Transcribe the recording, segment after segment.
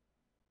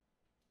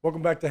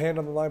Welcome back to Hand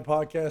on the Line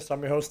podcast. I'm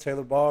your host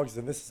Taylor Boggs,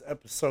 and this is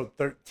episode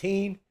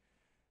 13.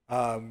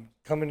 Coming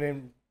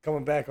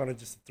back on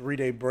just a 3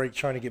 day break,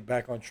 trying to get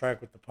back on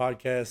track with the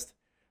podcast.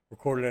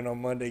 Recorded it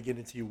on Monday,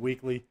 getting to you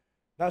weekly.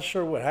 Not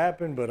sure what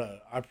happened, but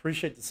I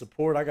appreciate the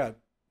support. I got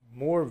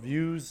more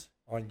views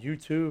on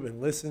YouTube and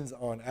listens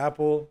on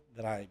Apple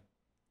than I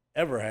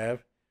ever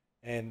have,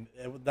 and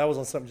that was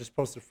on something just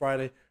posted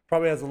Friday.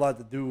 Probably has a lot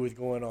to do with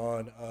going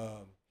on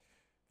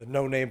the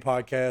No Name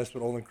podcast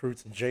with Olin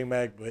Kreutz and J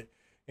Mac, but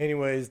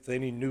anyways, to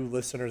any new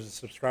listeners and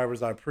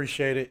subscribers, I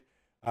appreciate it.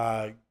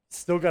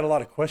 Still got a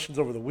lot of questions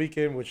over the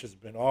weekend, which has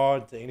been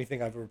odd to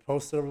anything I've ever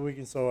posted over the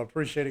weekend. So I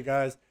appreciate it,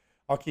 guys.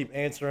 I'll keep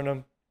answering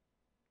them.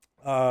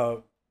 Uh,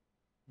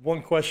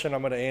 One question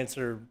I'm going to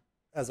answer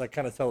as I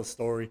kind of tell a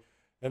story,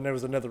 and there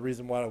was another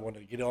reason why I wanted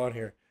to get on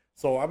here.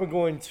 So I've been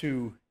going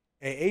to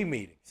AA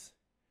meetings,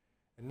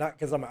 and not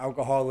because I'm an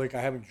alcoholic.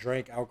 I haven't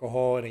drank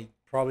alcohol in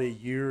probably a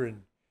year,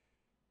 and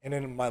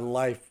in my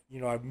life,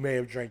 I may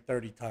have drank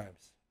 30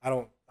 times.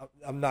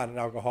 I'm not an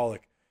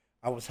alcoholic.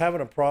 I was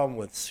having a problem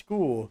with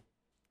school,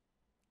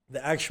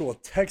 the actual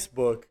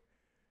textbook,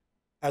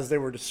 as they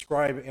were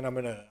describing, and I'm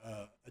in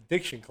a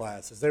addiction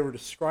class, as they were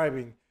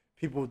describing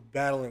people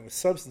battling with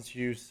substance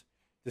use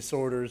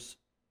disorders,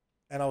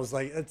 and I was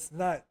like, it's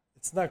not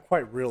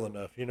quite real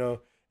enough.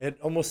 It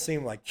almost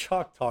seemed like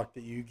chalk talk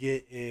that you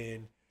get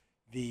in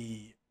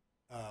the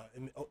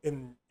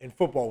in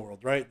football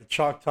world, right? The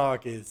chalk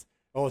talk is,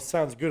 oh, it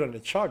sounds good on the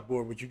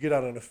chalkboard, but you get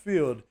out on the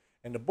field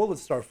and the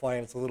bullets start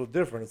flying. It's a little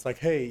different. It's like,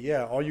 hey,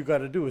 yeah, all you got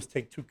to do is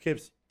take two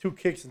kicks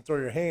and throw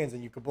your hands,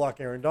 and you can block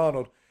Aaron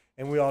Donald.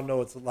 And we all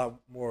know it's a lot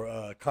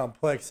more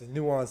complex and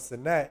nuanced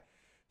than that.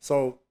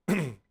 So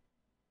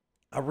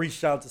I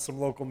reached out to some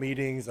local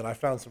meetings, and I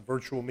found some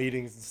virtual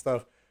meetings and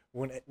stuff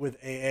with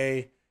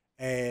AA,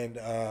 and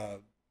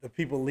the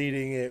people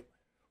leading it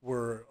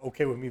were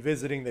okay with me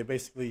visiting. They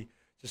basically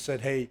just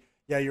said, hey,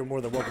 yeah, you're more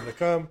than welcome to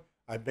come.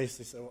 I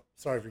basically said, "Well,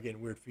 sorry for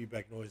getting weird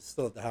feedback noise. It's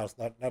still at the house,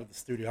 not at the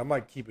studio. I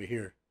might keep it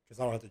here because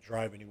I don't have to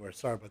drive anywhere.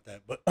 Sorry about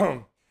that." But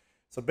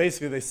so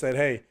basically, they said,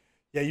 hey,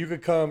 yeah, you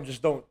could come,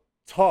 just don't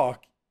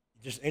talk.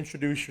 Just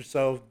introduce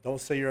yourself. Don't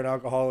say you're an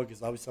alcoholic,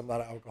 because obviously I'm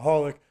not an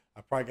alcoholic.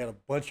 I probably got a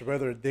bunch of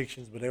other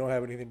addictions, but they don't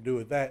have anything to do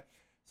with that.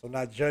 So I'm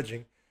not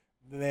judging.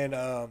 And then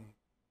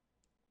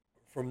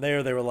from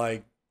there, they were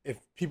like, if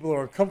people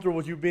are uncomfortable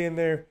with you being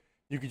there,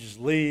 you could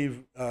just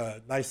leave.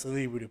 Nicely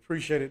leave. We'd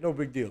appreciate it. No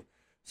big deal.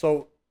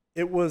 So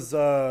it was,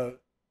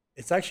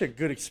 it's actually a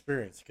good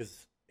experience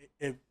because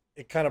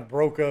it kind of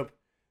broke up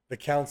the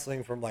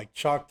counseling from like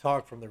chalk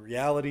talk from the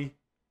reality,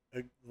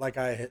 like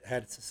I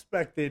had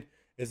suspected.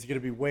 Is going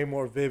to be way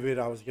more vivid.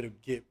 I was going to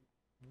get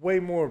way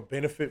more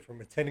benefit from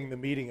attending the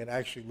meeting and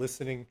actually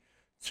listening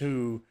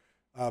to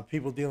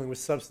people dealing with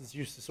substance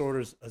use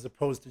disorders as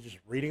opposed to just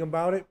reading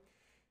about it.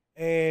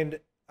 And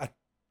I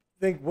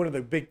think one of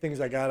the big things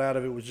I got out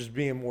of it was just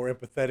being more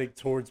empathetic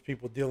towards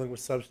people dealing with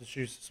substance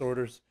use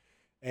disorders.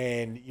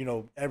 And,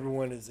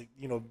 everyone is,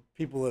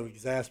 people have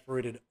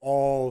exasperated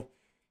all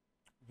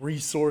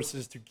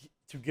resources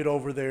to get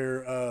over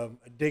their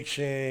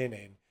addiction,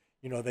 and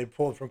they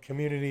pulled from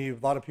community. A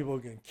lot of people are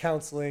getting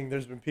counseling.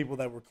 There's been people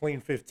that were clean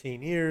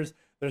 15 years.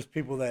 There's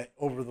people that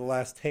over the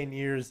last 10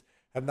 years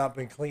have not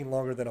been clean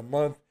longer than a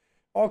month.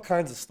 All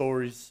kinds of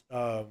stories,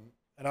 and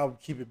I'll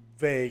keep it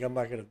vague. I'm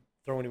not going to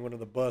throw anyone in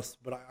the bus,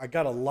 but I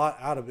got a lot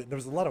out of it. And there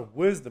was a lot of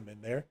wisdom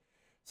in there.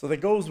 So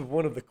that goes with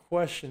one of the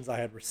questions I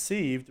had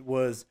received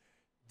was,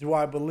 do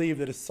I believe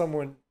that if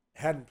someone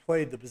hadn't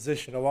played the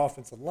position of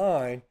offensive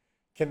line,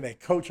 can they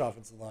coach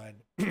offensive line?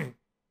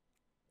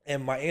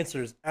 And my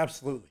answer is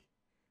absolutely.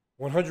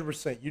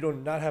 100%. You do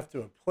not have to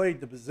have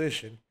played the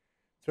position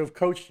to have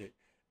coached it.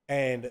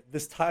 And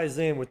this ties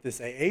in with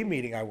this AA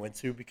meeting I went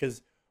to,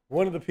 because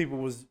one of the people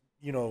was,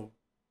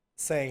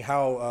 saying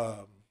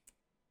how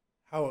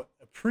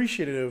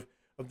appreciative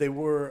of they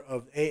were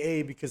of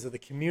AA because of the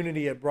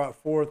community it brought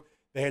forth.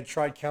 They had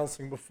tried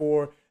counseling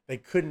before. They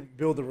couldn't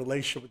build a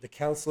relationship with the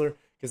counselor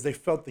because they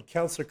felt the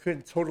counselor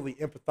couldn't totally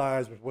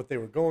empathize with what they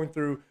were going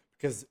through,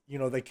 because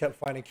they kept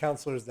finding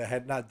counselors that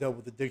had not dealt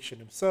with addiction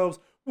themselves,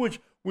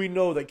 which we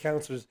know that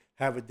counselors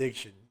have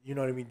addiction. You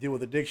know what I mean? Deal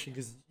with addiction,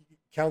 because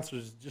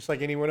counselors, just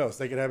like anyone else,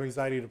 they could have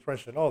anxiety,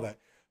 depression, all that.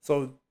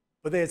 So,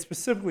 but they had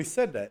specifically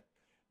said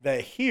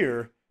that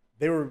here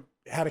they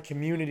had a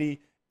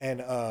community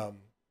and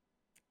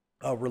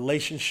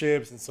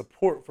relationships and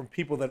support from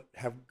people that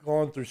have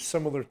gone through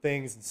similar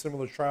things and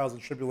similar trials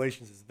and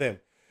tribulations as them.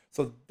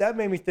 So that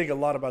made me think a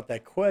lot about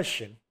that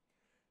question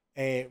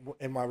and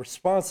my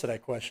response to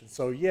that question.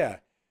 So yeah,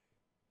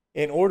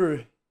 in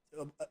order,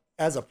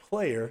 as a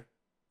player,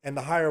 and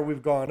the higher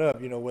we've gone up,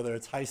 whether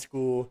it's high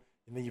school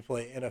and then you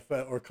play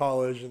NFL, or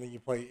college and then you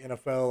play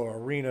NFL or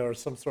arena or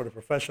some sort of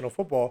professional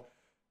football,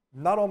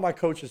 not all my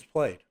coaches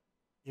played.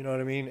 You know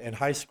what I mean? In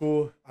high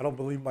school, I don't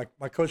believe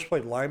my coach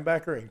played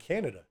linebacker in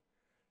Canada,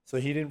 so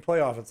he didn't play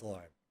offensive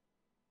line.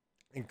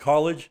 In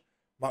college,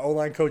 my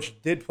O-line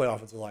coach did play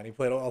offensive line. He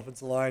played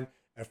offensive line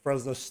at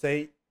Fresno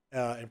State,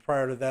 and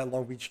prior to that,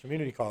 Long Beach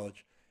Community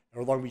College.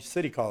 or Long Beach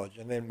City College.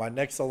 And then my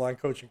next O-line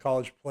coach in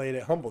college played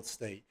at Humboldt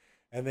State.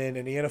 And then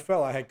in the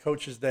NFL, I had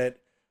coaches that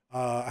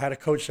I had a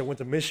coach that went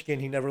to Michigan.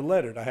 He never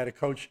lettered. I had a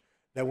coach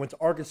that went to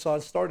Arkansas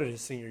and started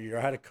his senior year.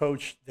 I had a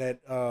coach that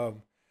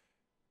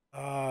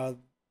uh,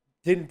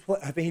 didn't play.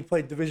 I think he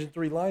played Division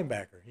III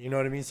linebacker. You know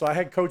what I mean? So I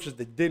had coaches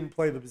that didn't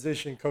play the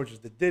position, coaches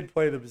that did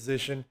play the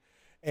position,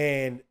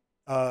 and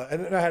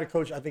then I had a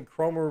coach. I think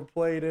Cromer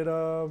played at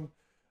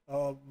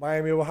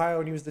Miami, Ohio,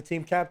 and he was the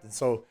team captain.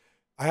 So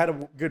I had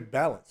a good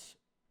balance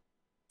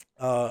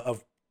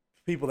of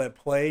people that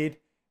played,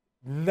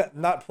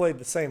 not played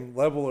the same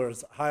level or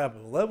as high up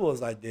of a level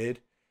as I did,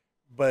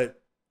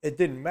 but it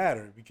didn't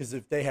matter because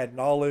if they had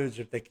knowledge,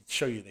 if they could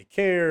show you they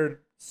cared,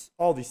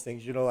 all these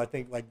things. I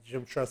think like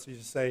Jim Trust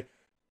used to say,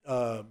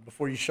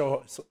 before you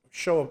show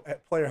a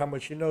player how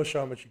much you know,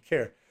 show how much you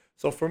care.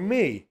 So for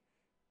me,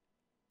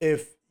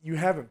 if you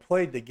haven't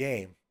played the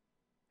game,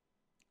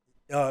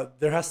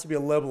 there has to be a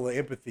level of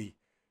empathy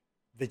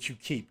that you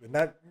keep, and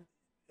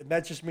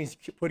that just means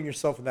putting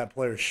yourself in that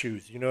player's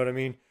shoes. You know what I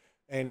mean?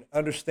 And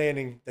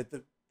understanding that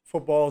the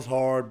football is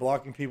hard,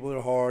 blocking people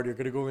are hard. You're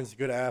going to go against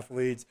good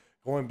athletes,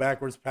 going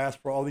backwards, pass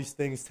for all these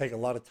things take a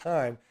lot of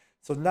time.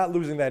 So not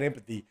losing that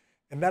empathy,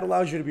 and that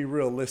allows you to be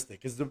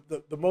realistic. Because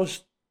the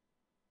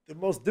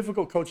most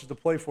difficult coaches to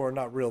play for are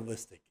not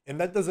realistic, and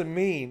that doesn't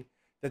mean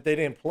that they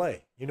didn't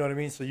play. You know what I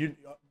mean? So you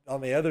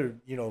on the other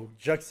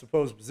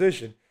juxtaposed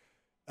position,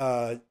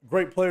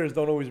 great players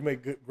don't always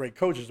make great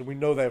coaches, and we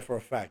know that for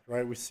a fact,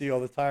 right? We see all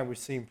the time. We've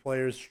seen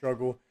players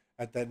struggle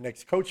at that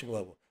next coaching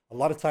level. A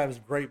lot of times,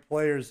 great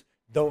players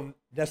don't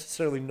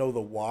necessarily know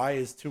the why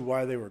as to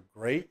why they were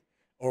great,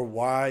 or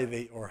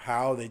or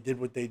how they did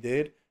what they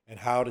did, and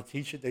how to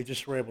teach it. They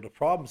just were able to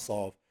problem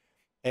solve,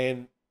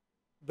 and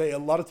they a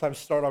lot of times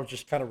start off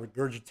just kind of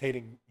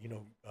regurgitating,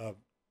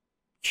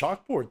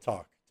 chalkboard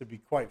talk, to be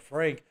quite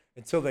frank,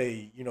 until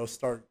they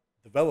start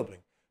developing.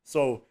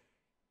 So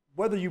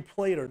whether you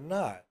played or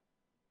not,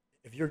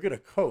 if you're going to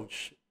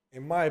coach,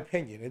 in my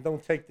opinion, and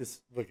don't take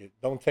this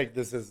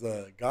as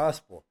the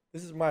gospel.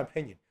 This is my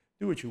opinion.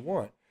 Do what you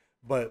want,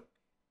 but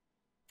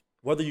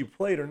whether you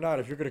played or not,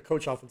 if you're going to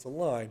coach offensive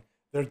line,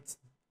 they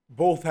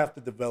both have to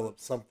develop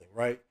something,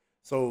 right?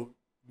 So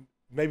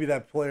maybe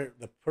the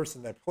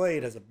person that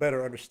played, has a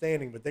better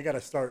understanding, but they got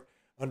to start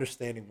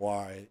understanding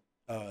why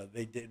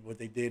they did what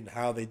they did and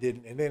how they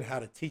did, and then how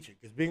to teach it.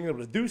 Because being able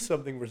to do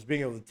something versus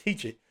being able to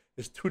teach it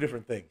is two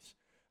different things.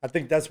 I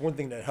think that's one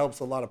thing that helps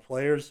a lot of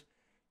players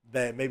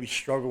that maybe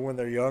struggle when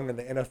they're young in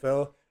the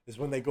NFL, is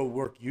when they go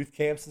work youth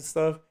camps and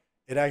stuff.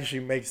 It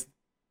actually makes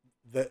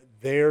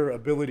their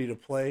ability to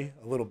play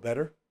a little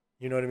better.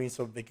 You know what I mean?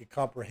 So they could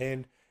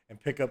comprehend and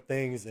pick up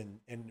things, and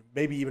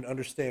maybe even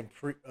understand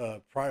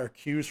prior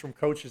cues from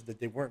coaches that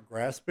they weren't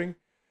grasping,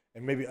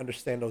 and maybe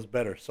understand those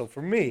better. So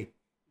for me,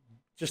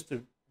 just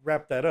to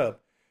wrap that up,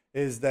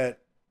 is that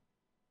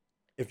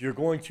if you're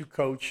going to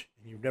coach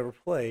and you've never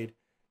played,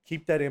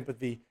 keep that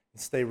empathy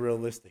and stay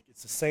realistic.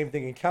 It's the same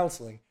thing in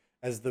counseling,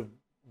 as the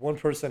one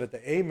person at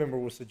the A member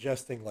was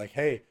suggesting, like,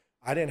 hey,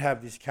 I didn't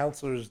have these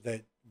counselors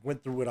that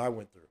went through what I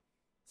went through.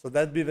 So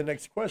that'd be the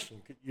next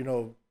question.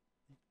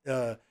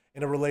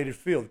 In a related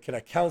field, can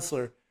a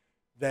counselor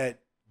that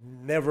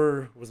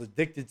never was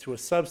addicted to a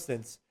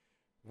substance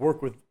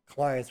work with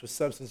clients with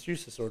substance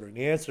use disorder? And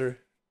the answer,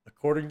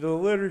 according to the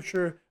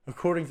literature,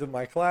 according to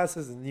my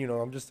classes, and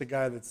I'm just a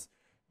guy that's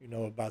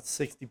about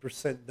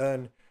 60%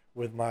 done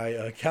with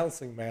my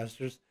counseling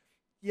master's,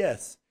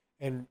 yes.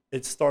 And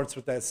it starts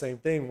with that same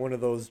thing. One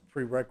of those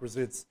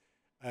prerequisites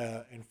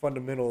and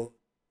fundamental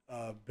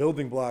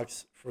building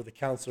blocks for the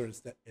counselor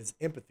is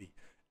empathy.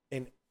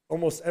 And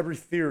almost every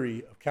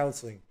theory of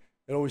counseling,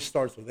 it always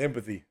starts with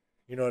empathy.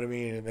 You know what I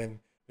mean? And then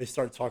they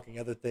start talking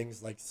other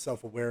things like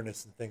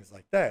self-awareness and things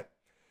like that.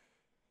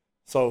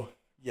 So,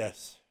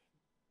 yes,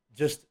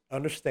 just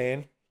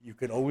understand you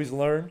can always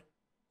learn.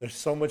 There's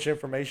so much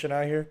information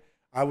out here.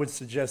 I would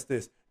suggest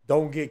this.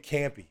 Don't get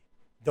campy.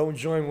 Don't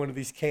join one of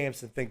these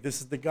camps and think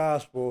this is the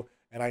gospel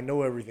and I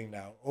know everything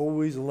now.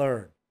 Always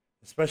learn,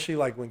 especially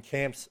like when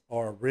camps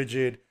are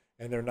rigid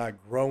and they're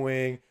not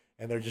growing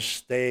and they're just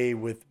stay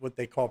with what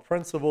they call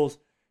principles.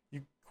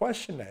 You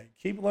question that.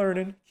 Keep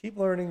learning.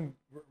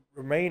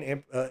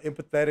 Remain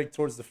empathetic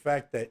towards the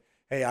fact that,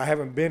 hey, I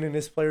haven't been in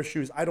this player's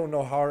shoes. I don't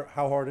know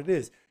how hard it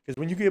is. Because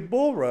when you get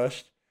bull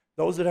rushed,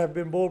 those that have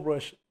been bull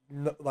rushed,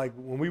 like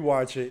when we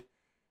watch it,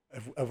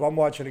 if I'm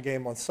watching a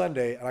game on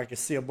Sunday and I can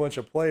see a bunch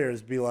of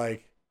players be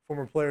like,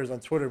 former players on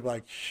Twitter be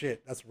like,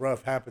 shit, that's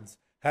rough, happens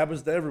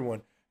to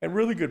everyone. And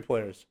really good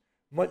players,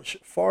 much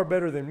far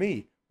better than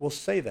me, will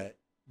say that.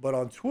 But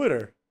on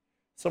Twitter,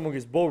 someone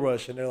gets bull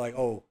rushed and they're like,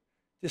 oh,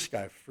 this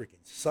guy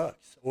freaking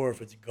sucks. Or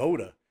if it's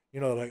Goda,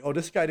 like, oh,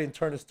 this guy didn't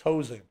turn his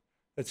toes in.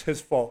 That's his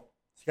fault.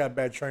 He's got a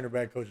bad trainer,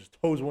 bad coach. His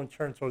toes won't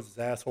turn towards his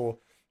asshole.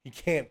 He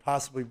can't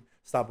possibly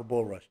stop a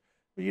bull rush.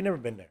 But you've never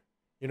been there.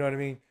 You know what I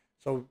mean?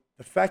 So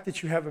the fact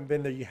that you haven't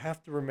been there, you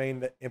have to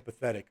remain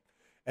empathetic.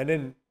 And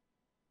then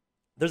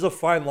there's a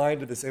fine line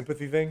to this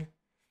empathy thing.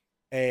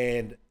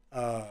 And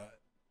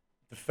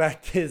the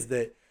fact is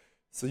that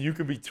So you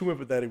could be too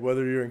empathetic,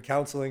 whether you're in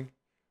counseling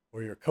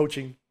or you're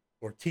coaching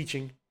or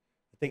teaching.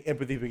 I think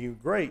empathy can be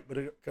great, but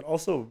it could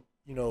also,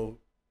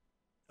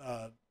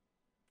 uh,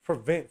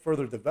 prevent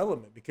further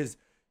development because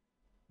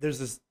there's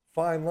this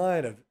fine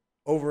line of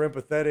over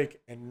empathetic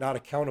and not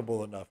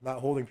accountable enough, not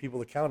holding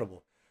people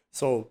accountable.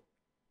 So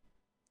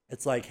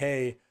it's like,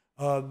 hey,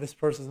 this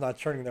person's not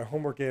turning their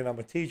homework in. I'm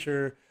a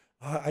teacher.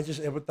 I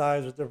just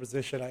empathize with their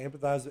position. I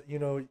empathize.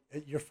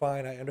 You're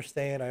fine. I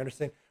understand. I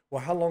understand.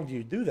 Well, how long do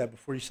you do that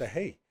before you say,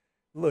 hey,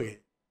 look,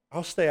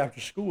 I'll stay after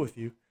school with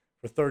you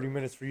for 30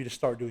 minutes for you to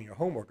start doing your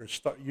homework or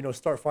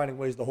start finding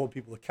ways to hold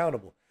people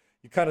accountable.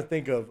 You kind of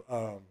think of,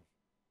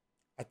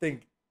 I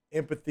think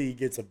empathy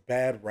gets a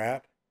bad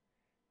rap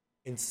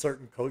in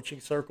certain coaching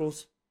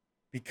circles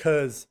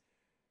because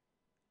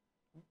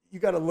you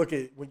got to look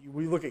at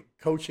we look at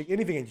coaching,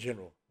 anything in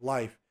general,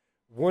 life.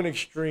 One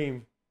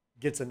extreme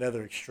gets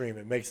another extreme.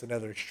 It makes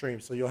another extreme.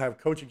 So you'll have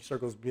coaching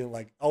circles being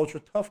like ultra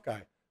tough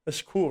guy.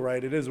 That's cool,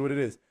 right? It is what it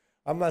is.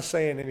 I'm not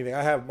saying anything.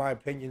 I have my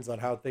opinions on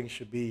how things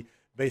should be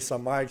based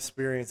on my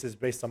experiences,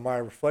 based on my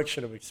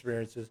reflection of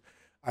experiences.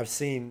 I've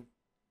seen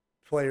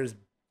players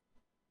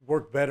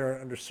work better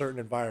under certain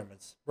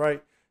environments,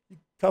 right?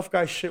 Tough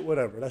guy shit,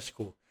 whatever. That's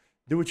cool.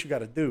 Do what you got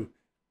to do.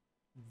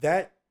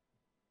 That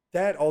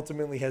that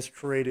ultimately has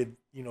created,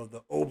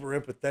 the over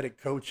empathetic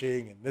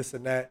coaching and this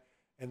and that.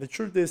 And the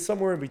truth is,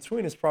 somewhere in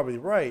between is probably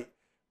right.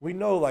 We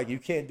know, like, you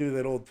can't do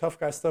that old tough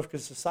guy stuff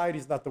because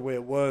society's not the way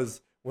it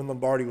was when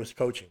Lombardi was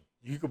coaching.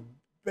 You could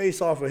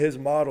base off of his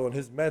model and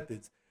his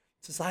methods.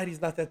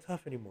 Society's not that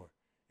tough anymore.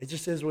 It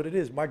just is what it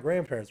is. My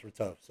grandparents were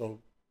tough. So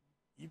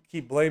you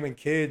keep blaming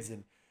kids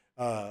and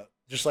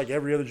just like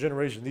every other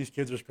generation, these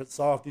kids are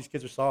soft, these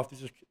kids are soft,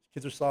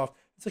 kids are soft.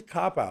 It's a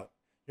cop out.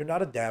 You're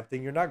not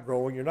adapting, you're not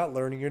growing, you're not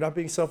learning, you're not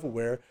being self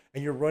aware,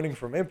 and you're running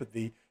from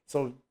empathy.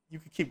 So you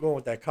can keep going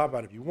with that cop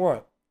out if you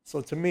want. So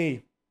to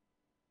me,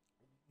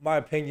 my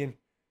opinion,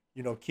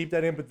 keep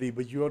that empathy,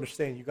 but you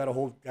understand you got to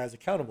hold guys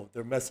accountable. If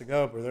they're messing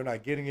up or they're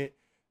not getting it,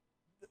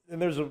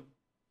 and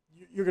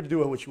you're going to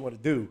do what you want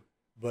to do,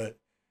 but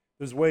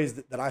there's ways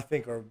that I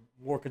think are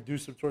more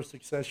conducive towards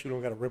success. You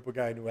don't got to rip a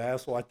guy a new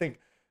asshole. I think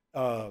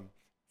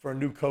for a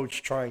new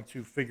coach trying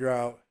to figure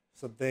out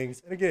some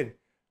things, and again,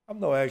 I'm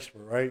no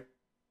expert, right?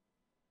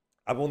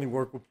 I've only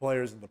worked with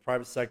players in the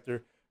private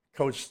sector,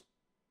 coached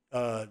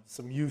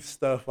some youth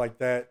stuff like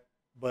that.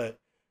 But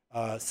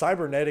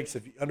cybernetics,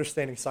 if you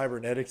understanding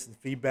cybernetics and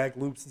feedback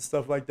loops and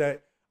stuff like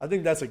that, I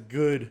think that's a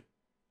good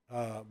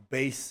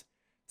base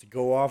to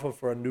go off of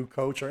for a new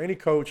coach or any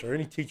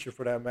teacher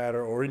for that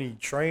matter, or any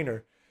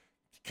trainer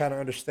to kind of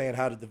understand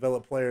how to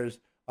develop players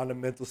on the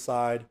mental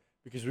side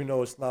because we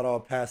know it's not all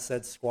pass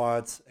sets,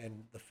 squats,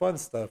 and the fun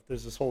stuff.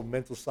 There's this whole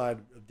mental side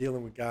of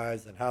dealing with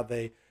guys and how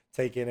they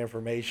take in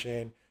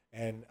information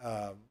and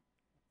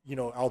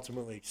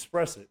ultimately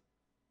express it.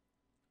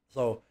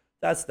 So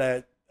that's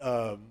that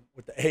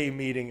with the A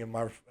meeting and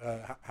my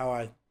how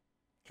I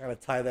kind of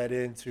tie that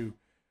into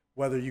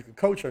whether you can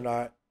coach or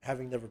not,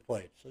 having never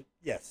played. So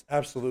yes,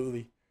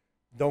 absolutely.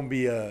 Don't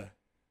be a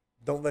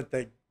don't let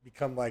that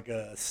become like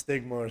a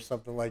stigma or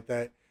something like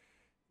that.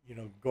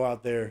 Go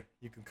out there.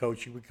 You can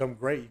coach. You become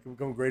great. You can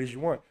become great as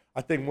you want.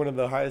 I think one of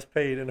the highest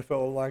paid NFL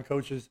O line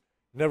coaches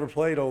never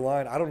played O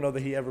line. I don't know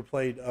that he ever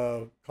played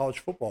college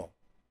football.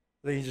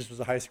 I think he just was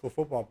a high school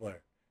football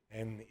player,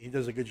 and he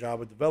does a good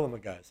job of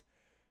development guys.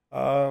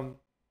 Um,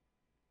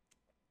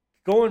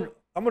 I'm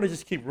gonna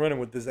just keep running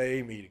with this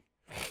AA meeting.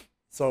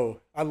 So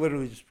I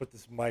literally just put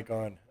this mic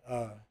on,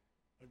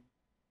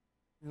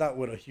 not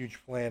with a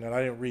huge plan, and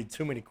I didn't read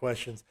too many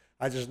questions.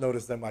 I just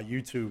noticed that my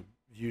YouTube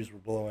views were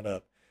blowing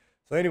up.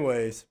 So,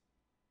 anyways,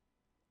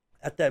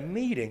 at that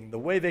meeting, the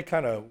way they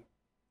kind of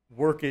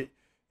work it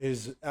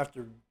is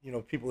after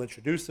people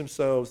introduce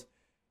themselves.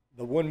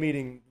 The one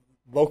meeting,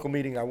 local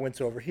meeting I went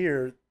to over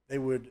here, they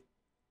would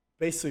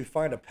basically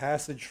find a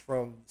passage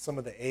from some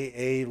of the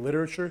AA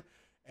literature.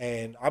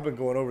 And I've been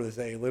going over this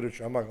AA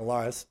literature. I'm not gonna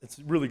lie, it's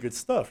really good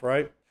stuff,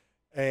 right?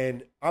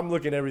 And I'm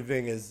looking at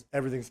everything as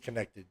everything's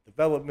connected: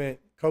 development,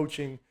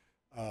 coaching,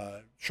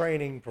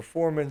 training,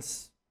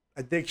 performance,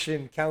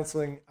 addiction,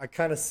 counseling. I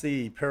kind of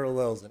see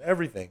parallels in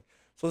everything.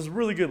 So it's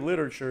really good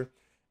literature.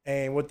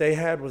 And what they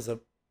had was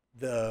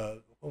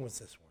the when was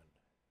this one?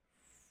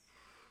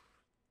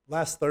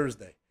 Last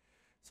Thursday.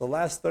 So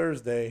last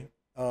Thursday,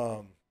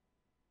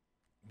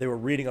 they were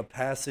reading a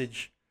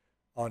passage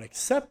on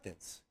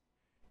acceptance.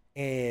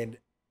 And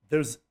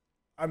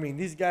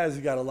these guys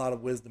have got a lot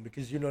of wisdom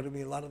because you know what I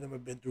mean? A lot of them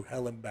have been through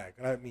hell and back.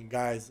 And I mean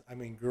guys, I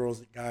mean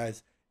girls,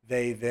 guys,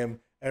 they, them,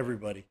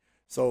 everybody.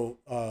 So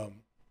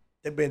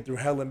they've been through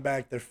hell and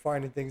back. They're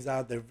finding things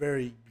out. They're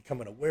very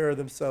becoming aware of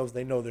themselves.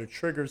 They know their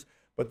triggers.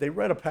 But they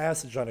read a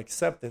passage on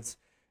acceptance,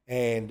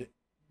 and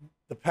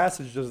the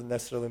passage doesn't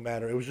necessarily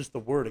matter. It was just the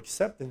word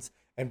acceptance,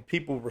 and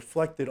people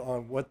reflected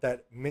on what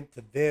that meant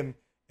to them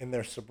in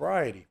their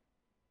sobriety.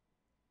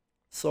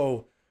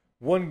 So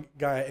one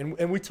guy,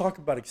 and we talk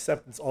about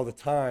acceptance all the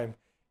time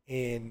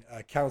in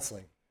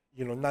counseling,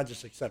 not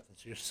just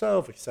acceptance of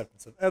yourself,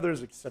 acceptance of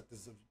others,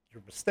 acceptance of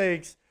your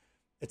mistakes.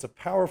 It's a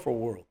powerful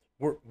world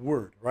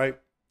word, right?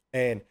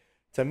 And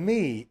to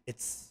me,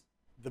 it's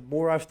the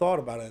more I've thought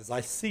about it, as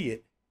I see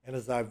it, and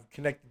as I've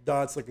connected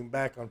dots, looking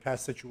back on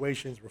past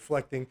situations,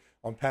 reflecting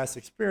on past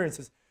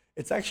experiences,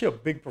 it's actually a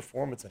big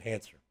performance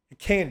enhancer. It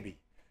can be.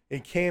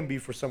 It can be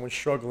for someone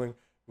struggling,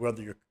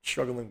 whether you're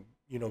struggling,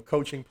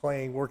 coaching,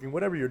 playing, working,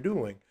 whatever you're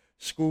doing,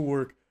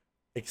 schoolwork,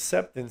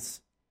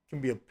 acceptance can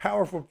be a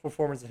powerful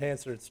performance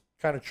enhancer. It's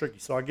kind of tricky,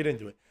 so I'll get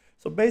into it.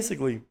 So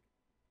basically,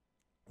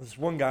 this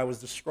one guy was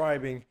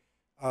describing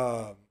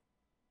um,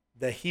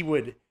 that he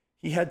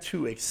had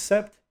to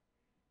accept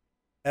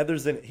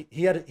others, and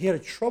he had a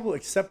trouble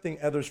accepting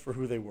others for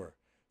who they were.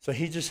 So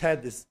he just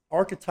had this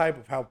archetype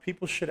of how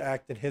people should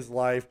act in his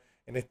life,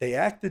 and if they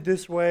acted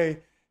this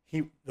way,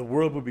 the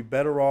world would be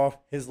better off,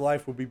 his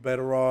life would be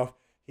better off,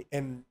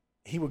 and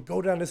he would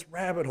go down this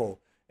rabbit hole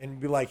and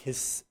be like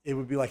it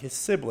would be like his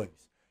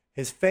siblings,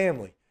 his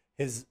family,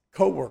 his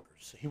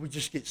coworkers. He would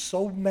just get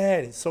so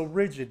mad and so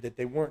rigid that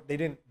they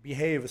didn't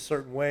behave a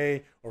certain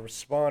way or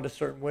respond a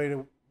certain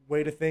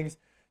way to things.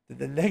 That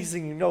the next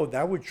thing you know,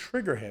 that would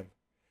trigger him,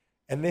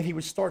 and then he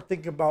would start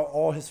thinking about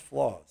all his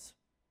flaws.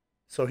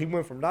 So he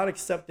went from not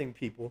accepting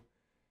people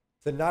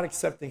to not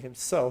accepting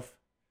himself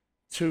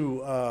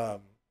to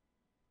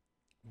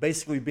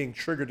basically being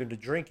triggered into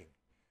drinking.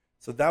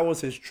 So that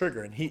was his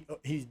trigger, and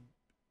he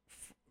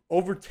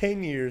over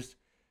 10 years,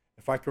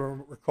 if I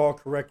can recall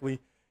correctly,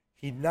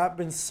 he'd not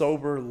been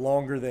sober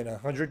longer than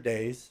 100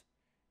 days,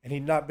 and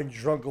he'd not been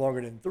drunk longer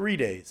than 3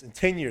 days in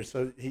 10 years.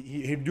 So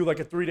he'd do like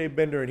a 3 day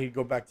bender, and he'd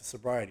go back to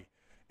sobriety,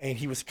 and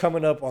he was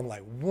coming up on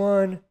like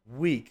 1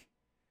 week,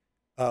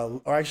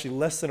 or actually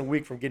less than a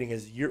week from getting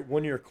his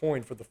 1 year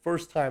coin for the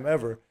first time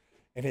ever,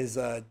 in his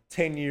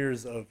 10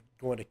 years of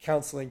going to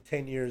counseling,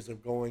 10 years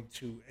of going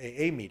to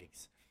AA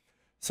meetings.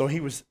 So he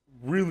was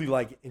really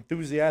like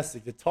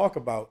enthusiastic to talk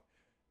about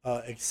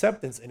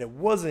acceptance, and it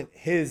wasn't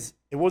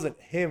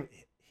him.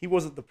 He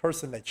wasn't the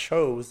person that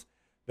chose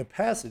the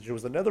passage. It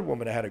was another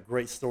woman that had a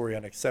great story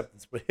on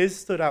acceptance, but his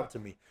stood out to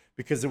me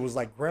because it was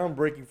like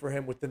groundbreaking for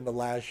him within the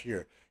last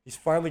year. He's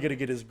finally going to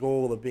get his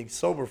goal of being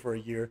sober for a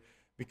year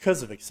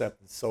because of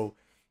acceptance. So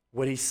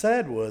what he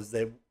said was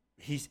that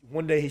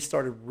one day he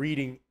started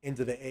reading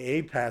into the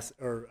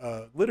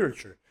AA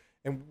literature,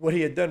 and what he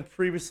had done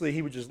previously,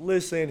 he would just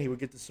listen, he would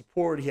get the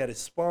support, he had his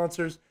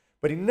sponsors,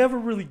 but he never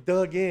really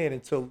dug in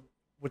until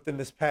within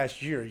this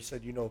past year. He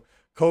said,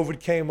 COVID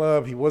came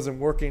up, he wasn't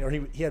working, or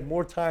he had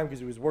more time because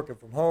he was working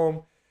from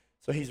home.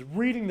 So he's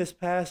reading this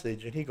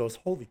passage and he goes,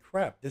 holy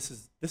crap, this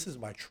is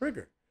my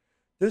trigger.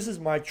 This is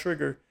my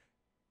trigger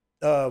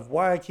of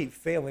why I keep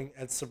failing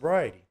at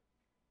sobriety.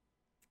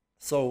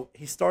 So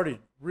he started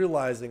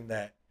realizing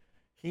that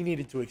he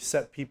needed to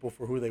accept people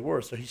for who they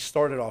were. So he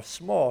started off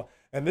small.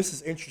 And this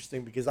is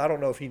interesting because I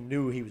don't know if he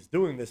knew he was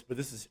doing this, but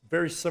this is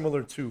very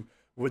similar to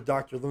what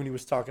Dr. Looney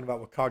was talking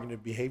about with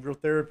cognitive behavioral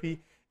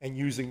therapy and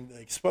using the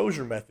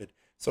exposure method.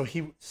 So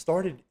he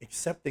started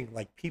accepting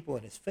like people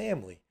in his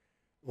family,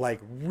 like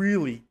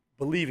really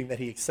believing that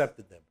he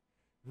accepted them,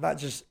 not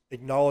just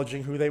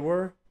acknowledging who they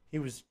were. He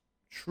was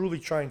truly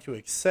trying to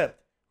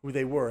accept who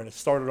they were. And it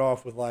started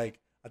off with like,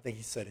 I think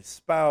he said his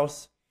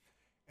spouse,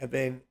 and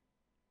then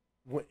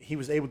he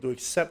was able to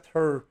accept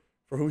her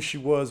for who she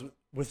was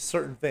with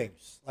certain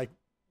things, like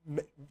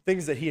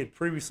things that he had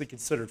previously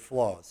considered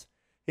flaws.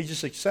 He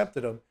just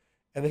accepted them,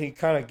 and then he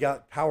kind of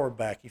got power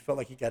back. He felt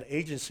like he got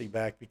agency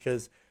back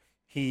because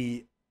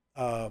he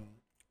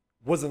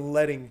wasn't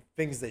letting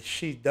things that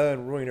she'd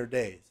done ruin her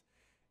days.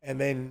 And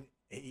then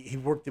he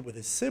worked it with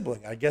his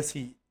sibling. I guess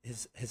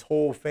his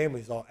whole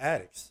family's all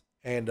addicts,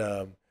 and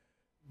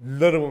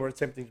none of them were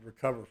attempting to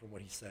recover from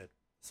what he said.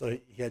 So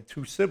he had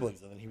two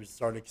siblings, and then he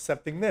started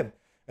accepting them.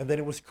 And then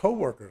it was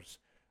coworkers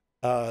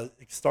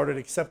started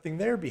accepting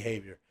their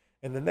behavior.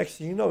 And the next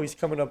thing you know, he's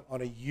coming up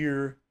on a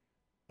year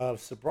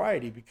of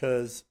sobriety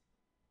because,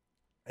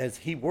 as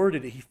he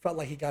worded it, he felt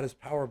like he got his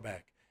power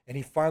back. And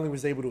he finally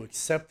was able to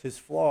accept his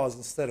flaws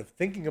instead of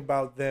thinking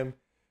about them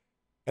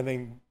and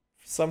then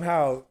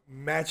somehow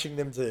matching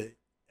them to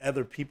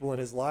other people in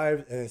his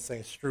life and then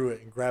saying, screw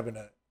it, and grabbing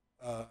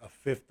a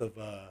fifth of,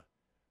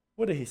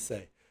 what did he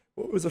say?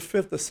 What was a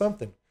fifth of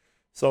something?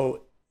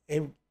 So,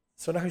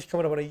 so now he's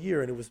coming up on a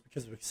year, and it was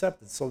because of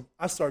acceptance. So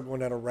I started going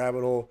down a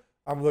rabbit hole.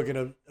 I'm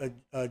looking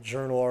at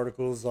journal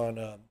articles on,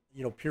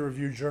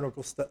 peer-reviewed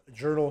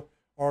journal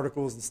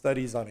articles and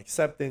studies on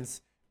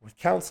acceptance with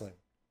counseling.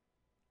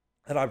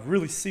 And I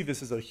really see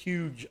this as a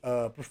huge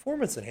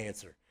performance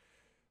enhancer.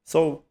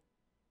 So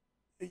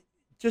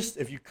just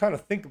if you kind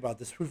of think about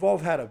this, we've all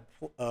had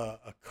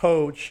a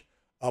coach,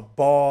 a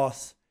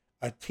boss,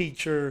 a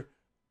teacher,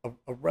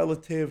 a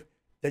relative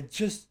that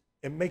just,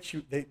 it makes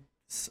you,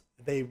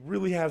 they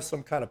really have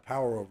some kind of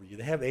power over you.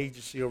 They have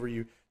agency over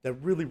you that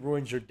really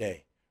ruins your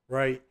day,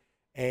 right?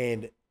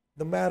 And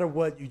no matter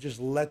what, you just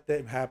let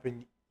them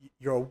happen.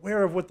 You're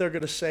aware of what they're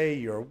going to say.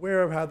 You're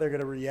aware of how they're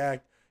going to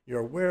react. You're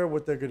aware of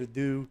what they're going to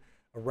do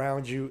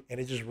around you, and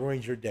it just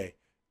ruins your day.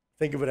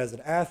 Think of it as an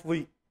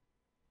athlete.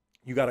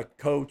 You got a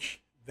coach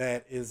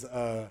that is,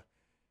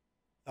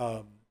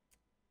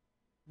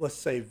 let's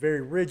say,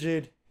 very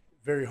rigid,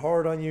 very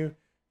hard on you.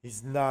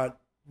 He's not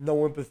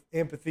no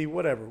empathy,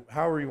 whatever,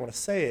 however you want to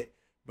say it.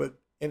 But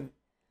in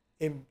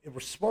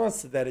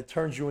response to that, it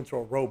turns you into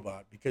a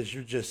robot because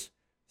you're just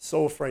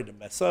so afraid to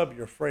mess up.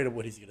 You're afraid of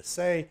what he's going to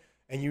say,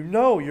 and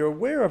you're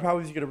aware of how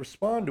he's going to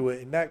respond to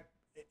it, and that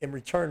in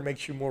return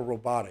makes you more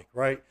robotic,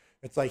 right?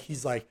 It's like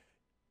he's like,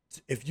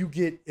 if you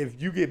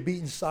get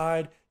beaten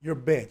side, you're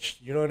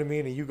benched. You know what I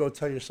mean? And you go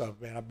tell yourself,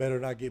 man, I better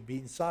not get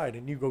beaten side,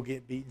 and you go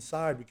get beaten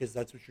side because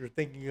that's what you're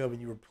thinking of, and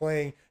you were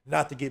playing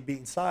not to get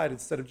beaten side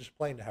instead of just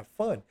playing to have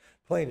fun,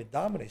 playing to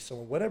dominate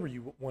someone, whatever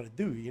you want to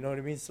do. You know what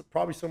I mean? So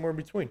probably somewhere in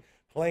between,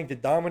 playing to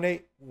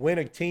dominate, win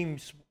a team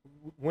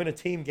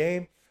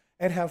game,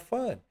 and have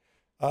fun.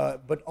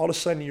 But all of a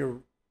sudden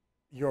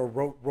you're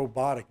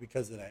robotic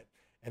because of that,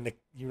 and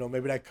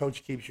maybe that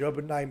coach keeps you up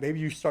at night. Maybe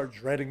you start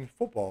dreading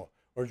football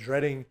or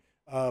dreading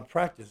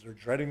practice or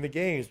dreading the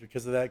games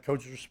because of that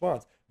coach's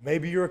response.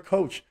 Maybe you're a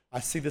coach. I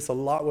see this a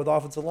lot with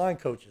offensive line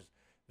coaches.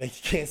 They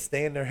can't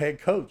stand their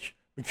head coach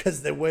because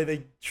of the way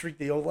they treat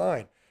the O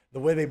line, the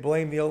way they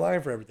blame the O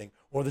line for everything,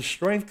 or the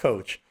strength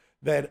coach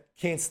that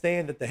can't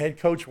stand that the head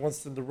coach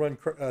wants them to run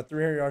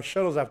 300-yard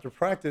shuttles after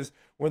practice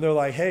when they're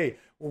like, hey,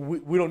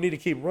 we don't need to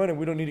keep running.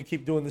 We don't need to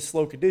keep doing this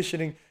slow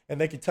conditioning. And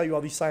they can tell you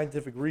all these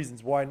scientific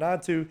reasons why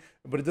not to,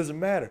 but it doesn't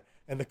matter.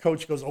 And the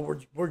coach goes, oh,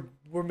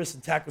 we're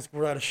missing tackles.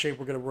 We're out of shape.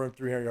 We're going to run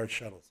 300-yard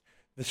shuttles.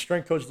 The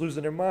strength coach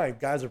losing their mind.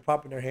 Guys are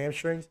popping their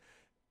hamstrings.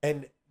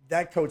 And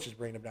that coach is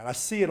bringing them down. I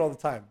see it all the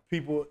time.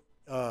 People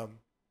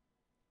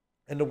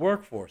in the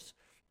workforce.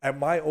 At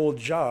my old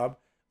job,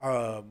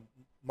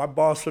 my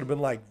boss would have been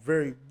like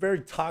very,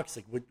 very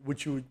toxic,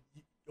 which you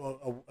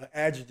would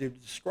adjective to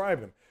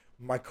describe him.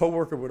 My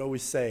coworker would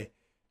always say,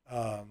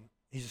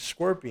 he's a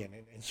scorpion,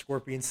 and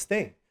scorpions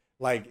sting.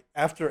 Like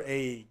after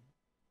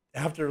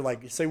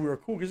like say we were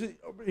cool, because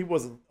he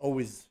wasn't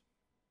always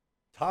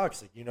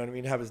toxic. You know what I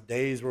mean? Have his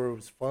days where it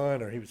was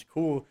fun or he was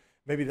cool.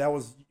 Maybe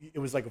it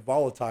was like a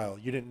volatile.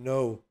 You didn't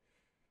know,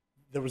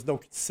 there was no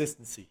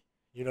consistency.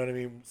 You know what I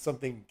mean?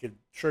 Something could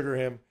trigger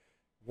him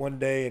one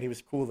day and he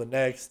was cool the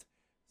next.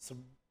 So,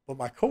 but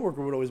my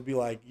coworker would always be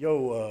like,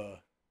 "Yo,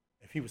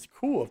 if he was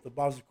cool, if the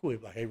boss was cool, he'd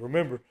be like, hey,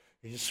 remember,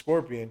 he's a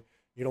scorpion.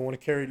 You don't want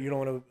to carry. You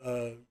don't want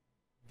to.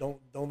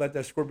 Don't let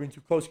that scorpion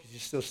too close because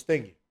he's still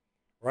stinging,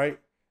 right?"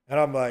 And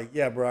I'm like,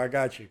 "Yeah, bro, I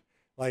got you.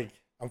 Like,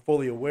 I'm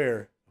fully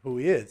aware of who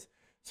he is."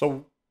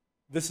 So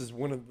this is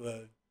one of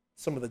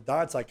some of the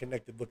dots I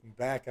connected looking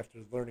back after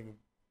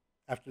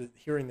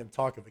hearing them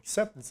talk of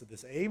acceptance at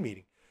this AA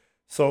meeting.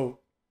 So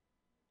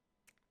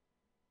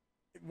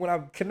when I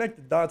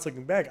connected dots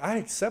looking back, I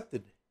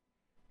accepted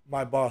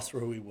my boss for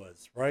who he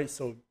was, right?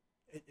 So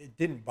it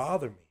didn't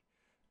bother me.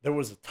 There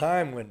was a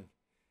time when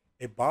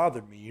it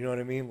bothered me, you know what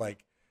I mean?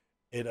 Like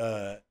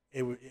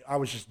I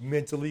was just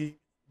mentally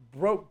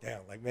broke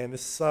down. Like, man,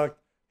 this sucked.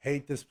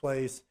 Hate this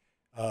place.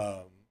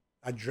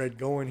 I dread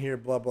going here,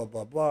 blah, blah,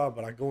 blah, blah.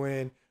 But I go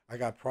in, I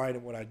got pride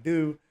in what I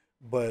do.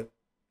 But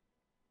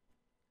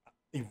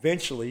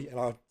eventually, and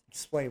I'll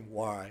explain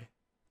why,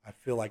 I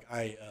feel like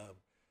I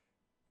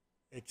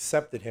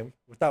accepted him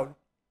without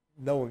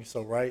knowing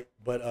so, right?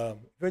 But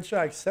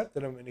eventually I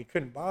accepted him and it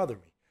couldn't bother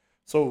me.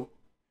 So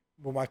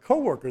with my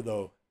coworker,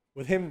 though,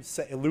 with him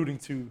alluding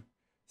to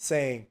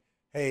saying,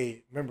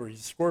 hey, remember,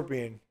 he's a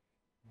scorpion.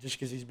 Just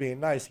because he's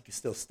being nice, he can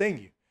still sting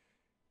you.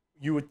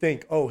 You would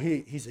think, oh,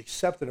 he's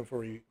accepted him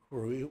for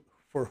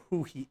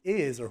who he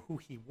is or who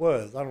he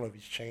was. I don't know if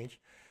he's changed.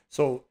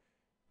 So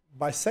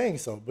by saying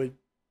so, but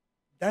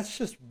that's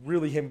just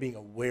really him being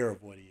aware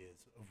of what he is,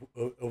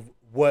 of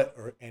what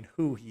and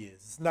who he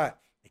is. It's not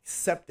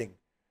accepting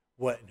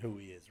what and who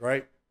he is,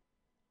 right?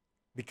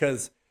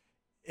 Because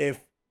if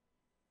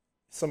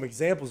some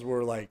examples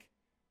were like,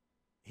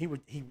 he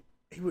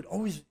would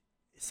always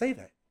say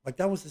that. Like,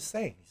 that was his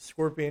saying. He's a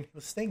scorpion,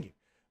 he'll sting you.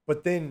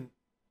 But then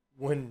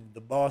when the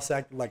boss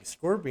acted like a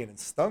scorpion and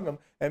stung him,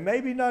 and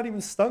maybe not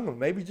even stung him,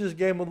 maybe just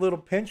gave him a little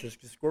pinchers,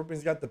 because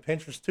scorpions got the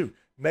pinchers too.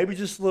 Maybe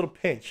just a little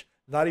pinch,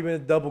 not even a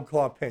double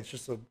claw pinch,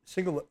 just a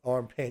single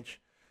arm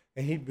pinch.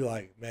 And he'd be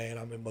like, man,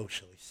 I'm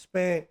emotionally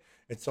spent.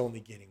 It's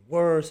only getting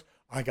worse.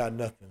 I got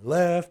nothing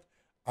left.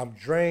 I'm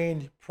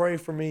drained. Pray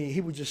for me.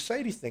 He would just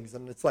say these things.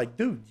 And it's like,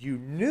 dude, you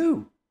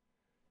knew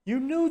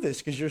this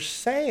because you're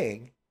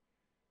saying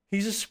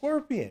he's a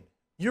scorpion.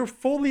 You're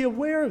fully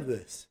aware of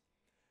this.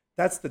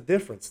 That's the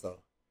difference, though.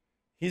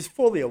 He's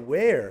fully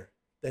aware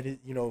that,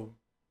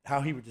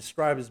 how he would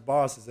describe his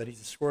boss is that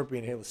he's a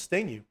scorpion and he'll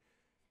sting you,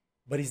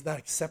 but he's not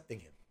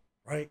accepting him,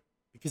 right?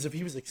 Because if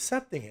he was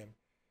accepting him,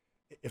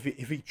 if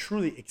he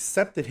truly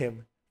accepted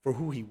him for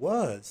who he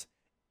was,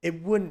 you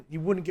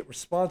wouldn't get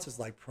responses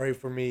like, pray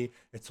for me,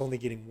 it's only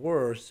getting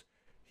worse.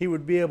 He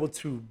would be able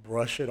to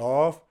brush it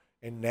off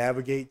and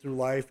navigate through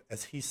life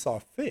as he saw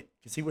fit,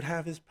 because he would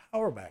have his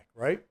power back,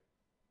 right?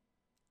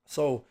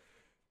 So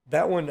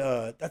that one,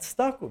 that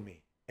stuck with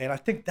me. And I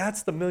think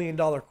that's the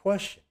 $1,000,000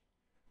 question,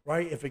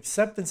 right? If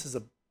acceptance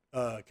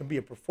can be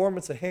a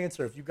performance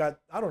enhancer, if you got,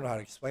 I don't know how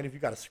to explain, if you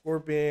got a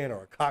scorpion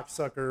or a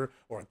cocksucker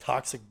or a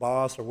toxic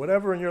boss or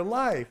whatever in your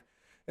life,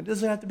 And it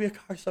doesn't have to be a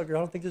cocksucker. I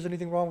don't think there's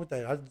anything wrong with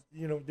that.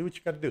 Do what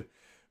you got to do.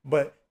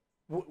 But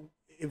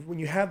when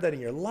you have that in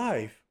your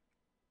life,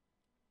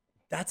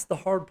 that's the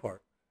hard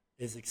part,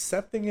 is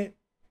accepting it,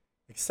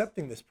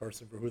 accepting this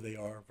person for who they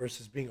are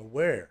versus being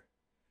aware.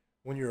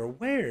 When you're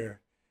aware,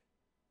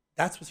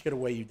 that's what's going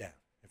to weigh you down.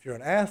 If you're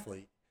an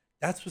athlete,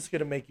 that's what's going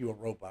to make you a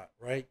robot,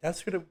 right?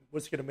 What's going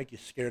to make you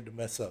scared to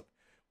mess up.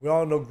 We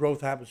all know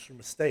growth happens from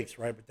mistakes,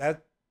 right?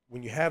 But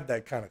when you have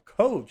that kind of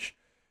coach,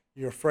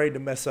 you're afraid to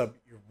mess up.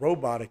 You're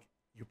robotic.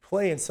 You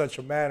play in such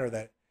a manner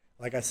that,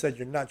 like I said,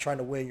 you're not trying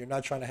to win. You're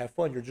not trying to have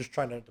fun. You're just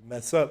trying not to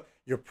mess up.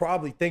 You're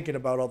probably thinking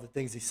about all the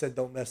things he said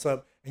don't mess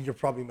up, and you're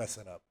probably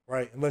messing up,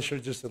 right? Unless you're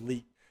just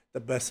elite,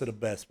 the best of the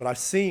best. But I've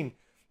seen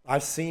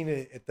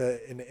it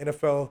in the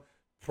NFL.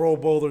 Pro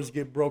bowlers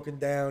get broken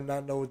down,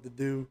 not know what to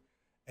do,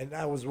 and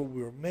that was what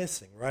we were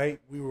missing, right?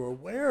 We were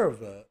aware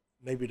of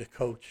maybe the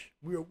coach.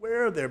 We were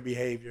aware of their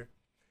behavior,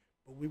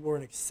 but we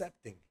weren't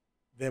accepting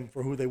them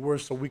for who they were,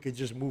 so we could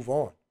just move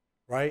on,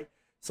 right?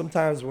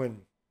 Sometimes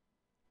when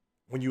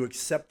you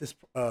accept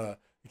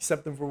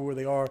them for where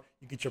they are,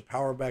 you get your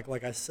power back,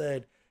 like I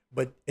said,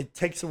 but it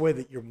takes away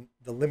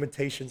the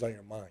limitations on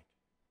your mind,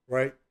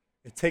 right?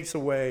 It takes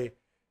away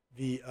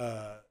the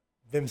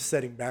them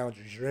setting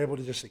boundaries. You're able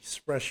to just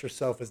express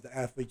yourself as the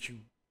athlete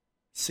you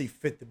see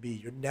fit to be.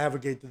 You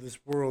navigate through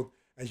this world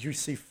as you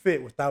see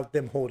fit without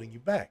them holding you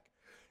back.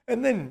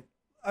 And then,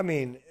 I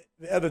mean,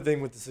 the other thing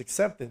with this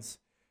acceptance,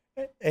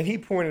 and he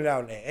pointed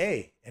out in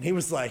AA, and he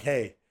was like,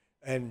 hey,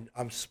 and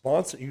I'm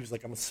sponsored. He was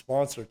like, I'm a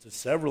sponsor to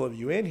several of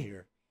you in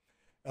here.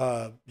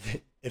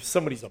 If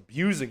somebody's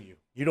abusing you,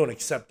 you don't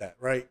accept that,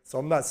 right? So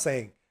I'm not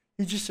saying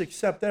you just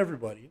accept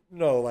everybody.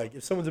 No, like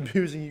if someone's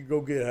abusing you,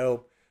 go get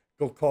help,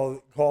 go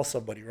call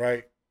somebody,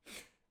 right?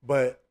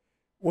 But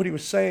what he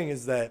was saying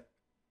is that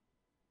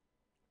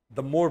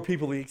the more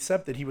people he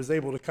accepted, he was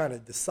able to kind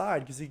of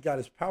decide, because he got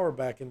his power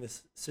back in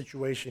this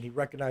situation. He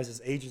recognized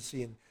his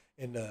agency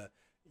and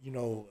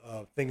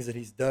things that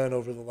he's done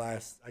over the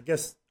last, I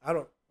guess,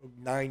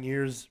 9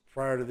 years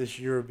prior to this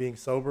year of being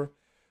sober.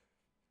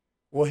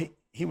 Well,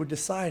 he would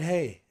decide,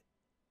 hey,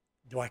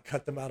 do I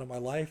cut them out of my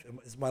life?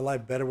 Is my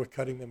life better with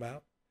cutting them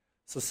out?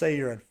 So say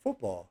you're in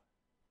football.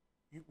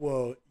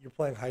 You're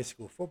playing high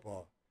school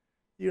football.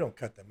 You don't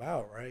cut them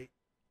out, right?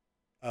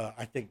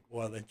 I think,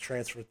 the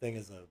transfer thing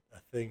is a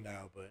thing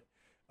now, but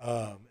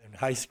in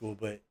high school,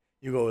 but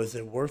you go, is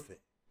it worth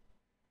it?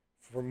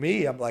 For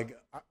me, I'm like,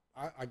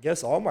 I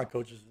guess all my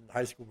coaches in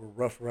high school were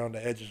rough around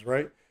the edges,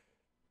 right?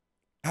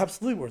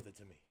 Absolutely worth it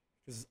to me,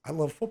 because I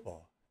love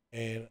football,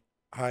 and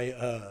I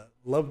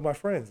loved my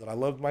friends, and I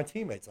loved my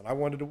teammates, and I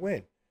wanted to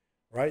win,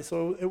 right?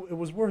 So it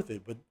was worth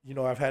it. But,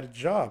 I've had a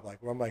job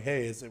like where I'm like,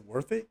 hey, is it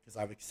worth it? Because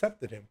I've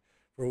accepted him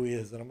for who he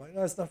is. And I'm like,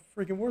 no, it's not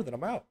freaking worth it.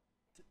 I'm out.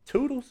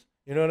 Toodles.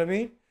 You know what I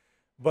mean?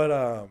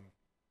 But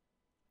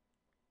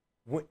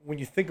when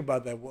you think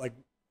about that, like,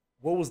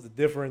 what was the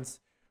difference?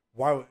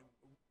 Why,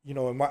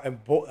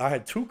 I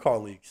had two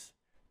colleagues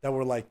that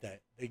were like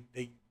that.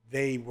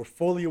 They were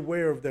fully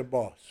aware of their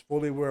boss,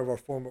 fully aware of our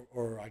former,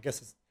 or I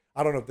guess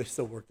I don't know if they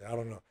still work there. I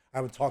don't know. I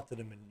haven't talked to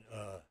them in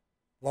a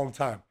long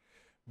time.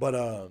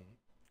 But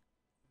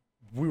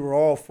we were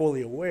all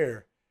fully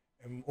aware,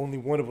 and only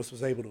one of us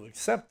was able to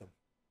accept them,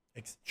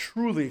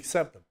 truly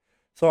accept them.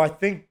 So I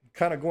think,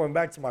 kind of going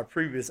back to my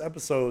previous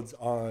episodes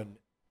on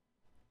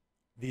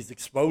these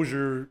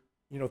exposure,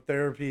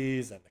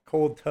 therapies and the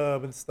cold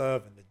tub and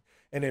stuff,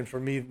 and then for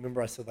me,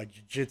 remember I said like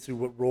jujitsu,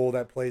 what role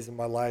that plays in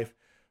my life,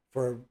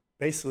 for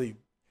basically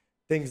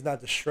things not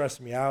to stress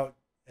me out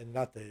and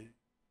not to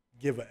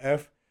give a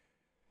F.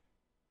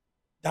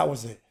 That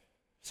was it.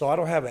 So I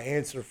don't have an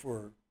answer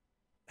for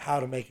how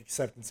to make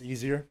acceptance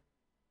easier.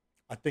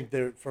 I think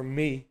that for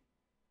me,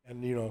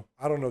 and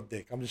I don't know,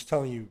 Dick. I'm just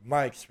telling you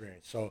my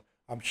experience. So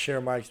I'm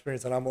sharing my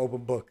experience, and I'm an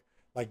open book.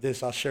 Like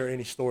this, I'll share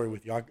any story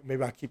with you.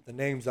 Maybe I'll keep the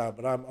names out,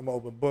 but I'm an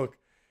open book.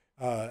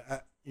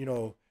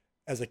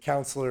 As a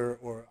counselor,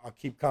 or I'll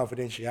keep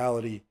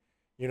confidentiality.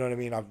 You know what I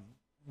mean? I'm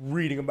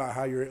reading about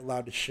how you're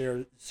allowed to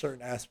share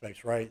certain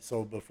aspects, right?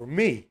 So, but for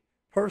me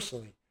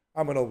personally,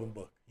 I'm an open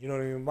book. You know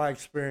what I mean? My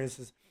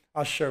experiences,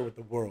 I'll share with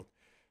the world.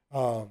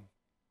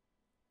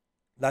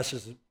 That's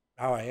just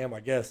how I am, I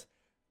guess.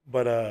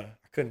 But I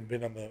couldn't have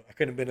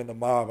been in the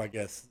mob, I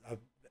guess.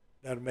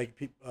 That'd make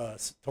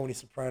Tony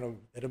Soprano,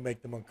 it'll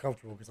make them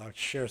uncomfortable because I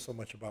share so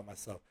much about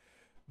myself.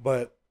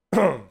 But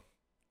I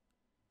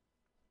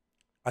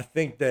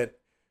think that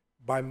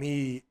by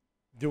me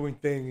doing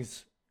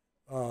things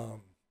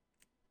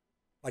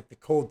like the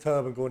cold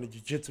tub and going to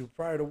jiu-jitsu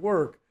prior to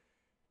work,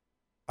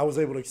 I was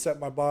able to accept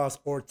my boss,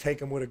 or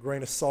take him with a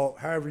grain of salt,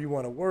 however you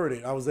want to word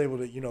it. I was able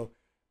to,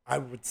 I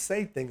would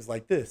say things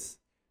like this.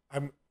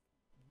 I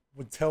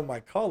would tell my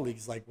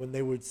colleagues, like when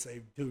they would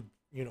say, dude,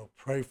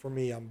 pray for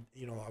me. I'm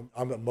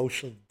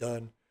emotionally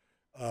done.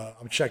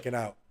 I'm checking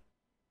out.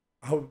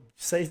 I would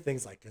say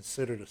things like,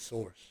 consider the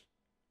source.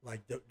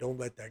 Like, don't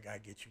let that guy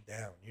get you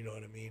down. You know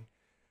what I mean?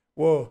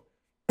 Well,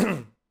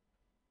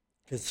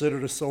 consider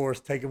the source,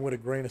 take him with a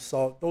grain of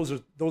salt. Those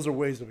are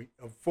ways of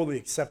fully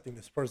accepting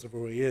this person for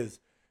who he is,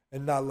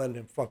 and not letting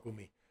him fuck with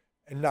me.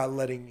 and not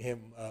letting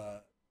him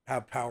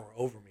have power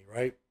over me,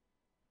 right?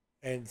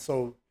 And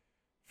so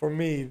for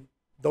me,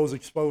 those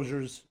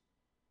exposures,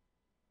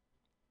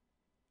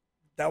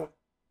 that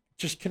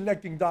just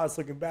connecting dots,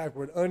 looking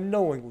backward,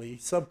 unknowingly,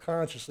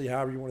 subconsciously,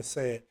 however you want to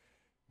say it,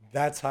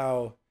 that's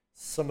how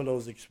some of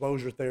those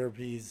exposure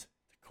therapies,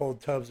 cold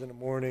tubs in the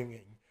morning,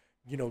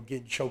 and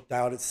getting choked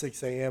out at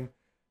 6 a.m.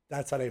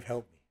 That's how they've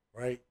helped me,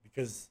 right?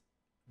 Because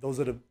those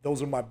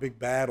are my big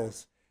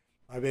battles.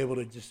 I'm able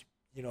to just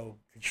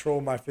control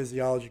my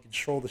physiology,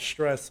 control the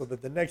stress, so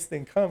that the next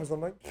thing comes,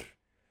 I'm like,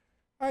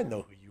 I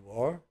know who you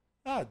are.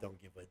 I don't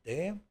give a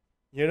damn.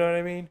 You know what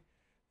I mean?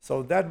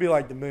 So that'd be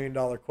like the $1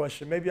 million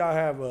question. Maybe I'll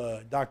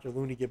have Dr.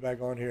 Looney get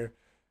back on here.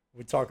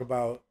 We talk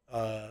about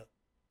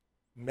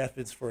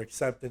methods for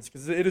acceptance,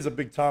 because it is a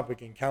big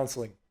topic in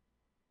counseling.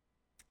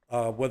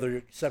 Whether you're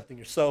accepting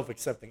yourself,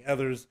 accepting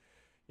others,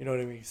 you know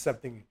what I mean,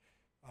 accepting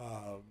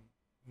um,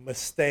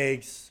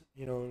 mistakes.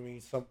 You know what I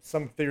mean.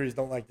 Some theories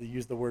don't like to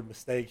use the word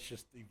mistakes,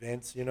 just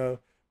events.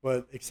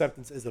 But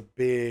acceptance is a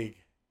big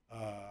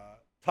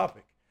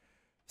topic.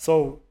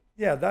 So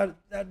yeah,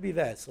 that'd be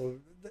that. So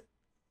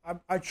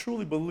I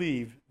truly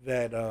believe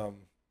that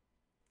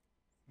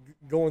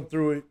going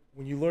through it,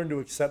 when you learn to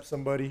accept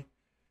somebody,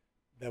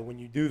 that when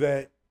you do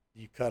that,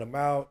 you cut them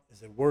out.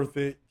 Is it worth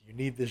it? Do you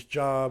need this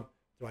job?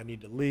 Do I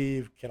need to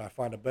leave? Can I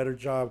find a better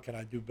job? Can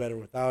I do better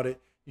without it?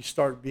 You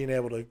start being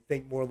able to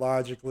think more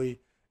logically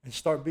and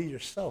start being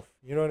yourself.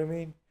 You know what I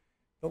mean?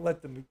 Don't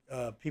let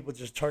the people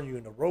just turn you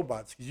into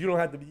robots, because you don't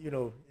have to be,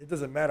 it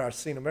doesn't matter. I've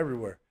seen them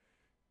everywhere.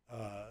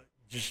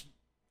 Just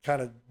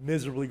kind of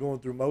miserably going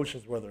through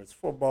motions, whether it's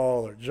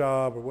football or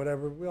job or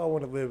whatever. We all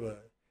want to live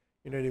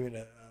you know what I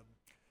mean,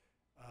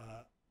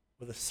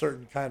 with a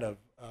certain kind of,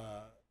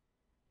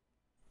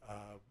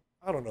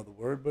 I don't know the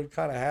word, but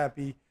kind of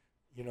happy,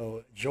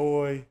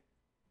 joy,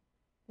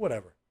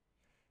 whatever.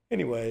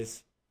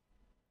 Anyways,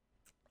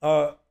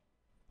 uh,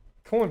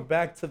 going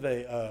back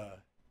to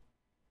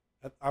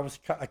I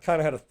kind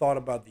of had a thought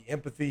about the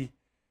empathy,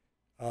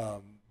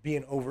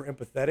 being over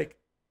empathetic.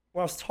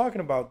 Well, I was talking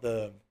about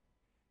the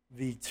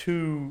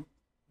two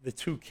the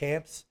two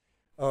camps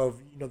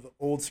of the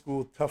old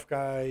school tough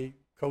guy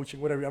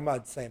coaching, whatever. I'm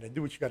not saying that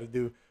do what you got to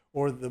do,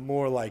 or the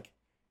more like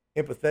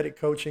empathetic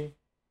coaching.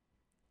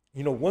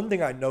 One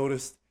thing I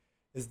noticed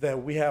is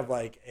that we have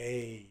like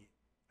I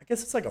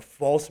guess it's like a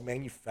false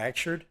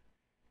manufactured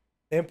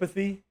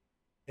empathy.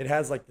 It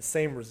has like the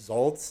same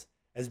results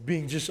as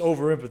being just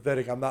over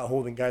empathetic. I'm not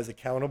holding guys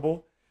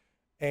accountable,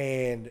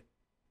 and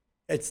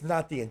it's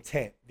not the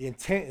intent. The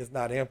intent is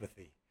not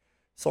empathy.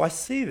 So I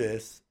see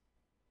this.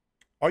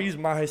 I'll use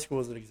my high school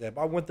as an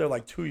example. I went there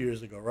like 2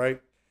 years ago,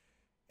 right?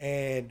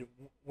 And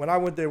when I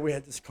went there, we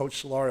had this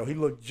coach Solario.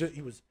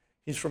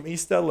 He's from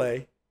East LA.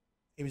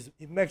 He was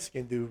a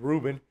Mexican dude,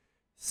 Ruben,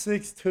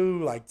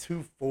 6'2", like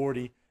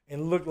 240,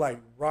 and looked like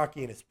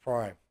Rocky in his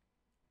prime.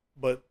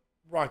 But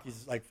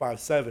Rocky's like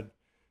 5'7",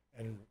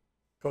 and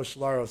Coach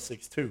Solario's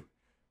 6'2".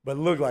 But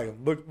looked like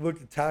him.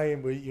 Looked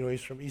Italian, but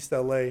he's from East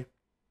LA.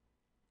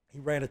 He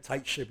ran a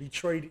tight ship. He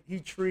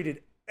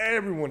treated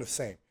everyone the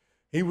same.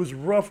 He was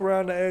rough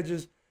around the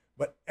edges,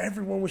 but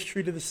everyone was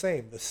treated the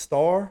same. The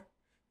star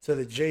to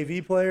the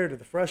JV player to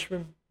the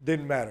freshman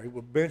didn't matter. He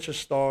would bench a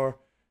star.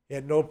 He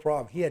had no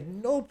problem. He had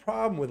no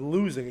problem with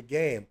losing a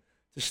game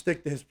to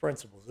stick to his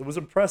principles. It was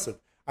impressive.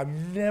 I've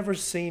never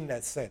seen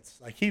that since.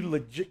 Like he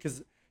legit,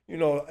 because you're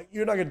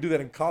not gonna do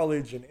that in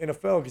college and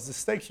NFL because the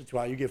stakes are too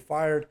high. You get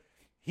fired.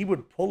 He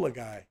would pull a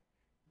guy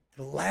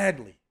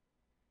gladly,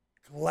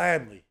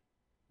 gladly,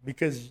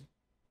 because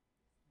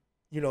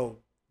you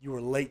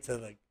were late to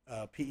the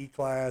PE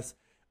class.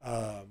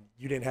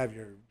 You didn't have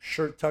your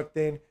shirt tucked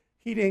in.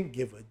 He didn't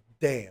give a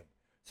damn.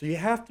 So you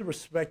have to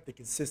respect the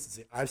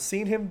consistency. I've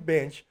seen him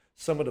bench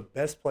some of the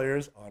best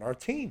players on our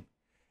team,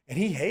 and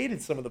he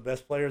hated some of the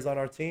best players on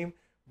our team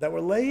that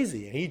were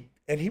lazy.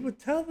 And he would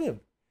tell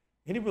them,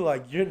 and he'd be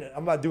like,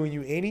 "I'm not doing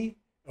you any,"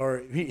 or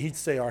he'd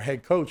say, "Our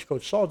head coach,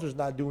 Coach Salter's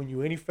not doing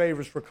you any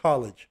favors for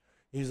college."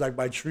 He's like,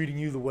 by treating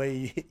you the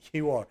way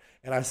you are.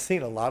 And I've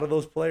seen a lot of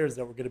those players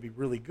that were going to be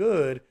really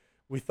good,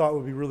 we thought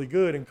would be really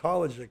good in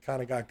college, that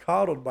kind of got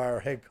coddled by our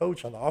head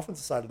coach on the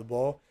offensive side of the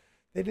ball.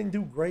 They didn't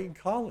do great in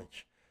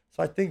college.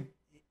 So I think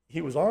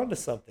he was on to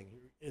something.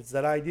 It's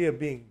that idea of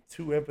being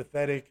too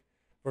empathetic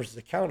versus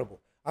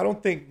accountable. I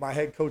don't think my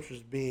head coach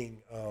was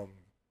being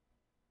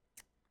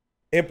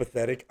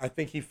empathetic. I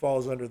think he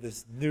falls under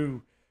this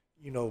new,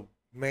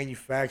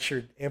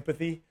 manufactured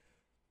empathy.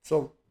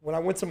 So when I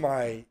went to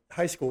my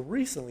high school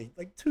recently,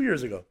 like 2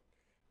 years ago,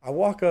 I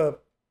walk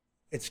up,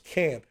 it's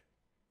camp,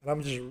 and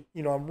I'm just,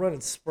 I'm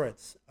running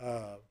sprints.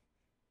 I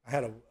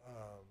had it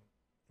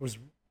was,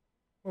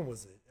 when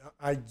was it?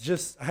 I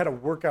had a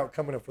workout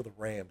coming up for the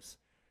Rams.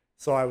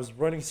 So I was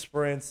running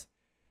sprints,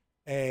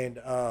 and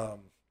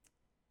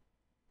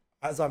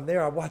as I'm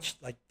there, I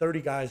watched like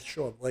 30 guys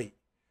show up late,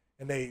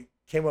 and they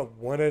came up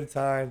one at a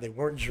time. They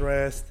weren't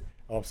dressed.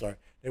 Oh, I'm sorry.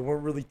 They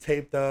weren't really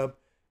taped up.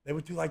 They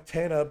would do like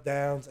 10 up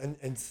downs, and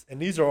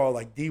these are all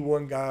like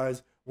D1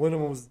 guys. One of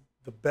them was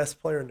the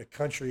best player in the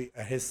country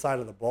at his side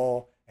of the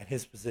ball, at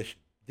his position,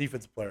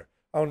 defensive player.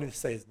 I don't need to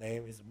say his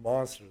name. He's a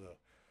monster though,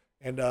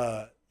 and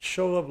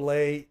show up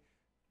late,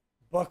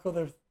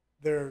 buckle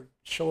their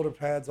shoulder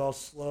pads all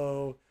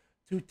slow,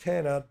 do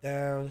 10 up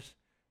downs,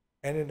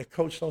 and then the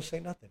coach don't say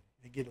nothing.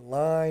 They get in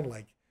line,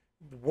 like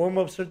the warm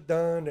ups are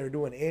done. They're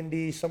doing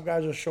indie. Some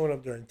guys are showing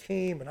up during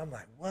team, and I'm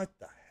like, what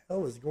the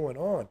hell is going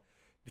on?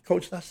 The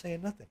coach not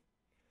saying nothing.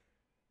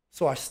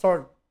 So I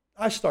start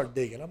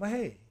digging. I'm like,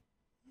 hey,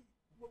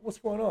 what's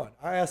going on?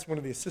 I asked one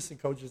of the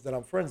assistant coaches that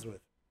I'm friends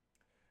with,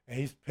 and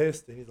he's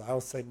pissed, and he's like, I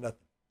don't say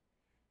nothing.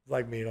 He's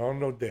like me, I don't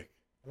know dick.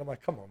 And I'm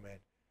like, come on, man.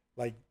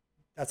 Like,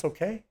 that's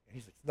okay? And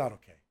he's like, it's not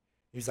okay.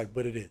 He's like,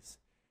 but it is.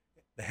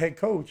 The head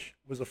coach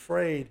was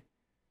afraid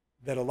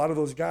that a lot of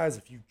those guys,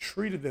 if you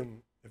treated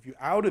them, if you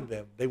outed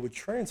them, they would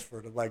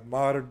transfer to like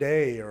Modern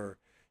Day or,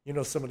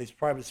 some of these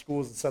private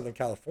schools in Southern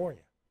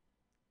California.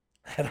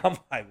 And I'm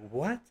like,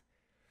 what?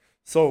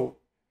 So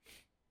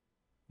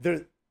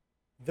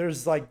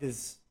there's like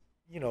this,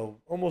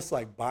 almost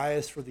like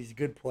bias for these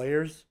good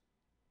players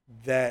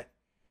that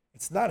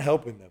it's not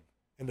helping them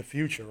in the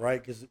future,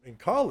 right? Because in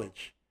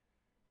college,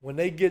 when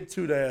they get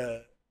to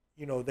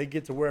they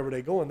get to wherever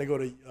they go and they go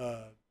to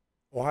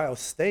Ohio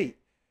State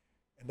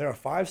and they're a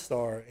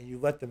 5-star and you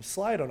let them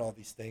slide on all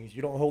these things,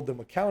 you don't hold them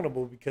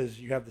accountable because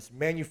you have this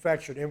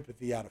manufactured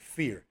empathy out of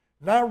fear.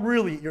 Not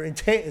really. Your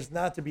intent is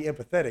not to be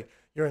empathetic.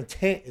 Your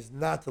intent is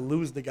not to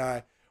lose the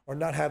guy or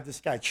not have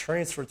this guy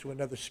transfer to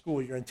another school.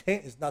 Your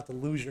intent is not to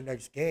lose your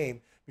next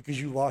game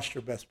because you lost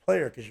your best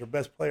player because your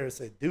best player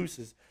said,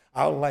 deuces,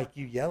 I don't like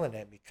you yelling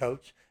at me,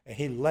 coach, and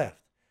he left.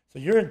 So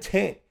your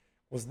intent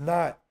was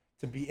not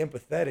to be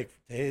empathetic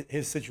to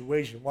his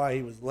situation, why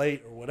he was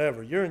late or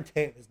whatever. Your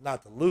intent is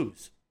not to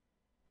lose.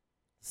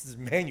 This is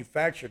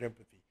manufactured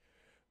empathy.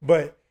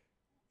 But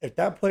if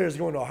that player is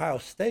going to Ohio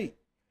State,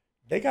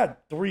 they got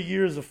 3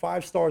 years of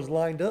 5-stars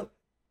lined up.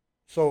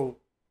 So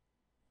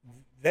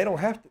they don't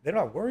have to, they're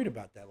not worried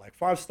about that. Like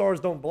 5-stars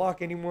don't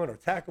block anyone or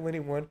tackle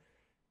anyone.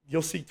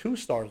 You'll see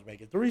 2-stars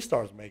make it,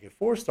 3-stars make it,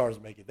 4-stars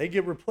make it. They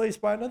get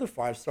replaced by another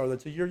 5-star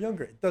that's a year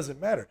younger. It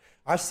doesn't matter.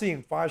 I've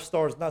seen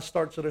 5-stars not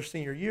start to their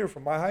senior year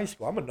from my high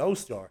school. I'm a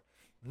no-star.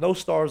 No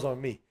stars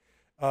on me.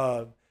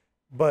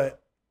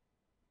 But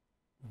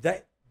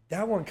that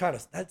one kind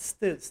of, that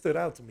stood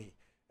out to me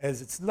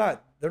as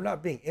they're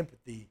not being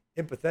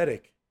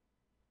empathetic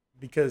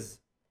because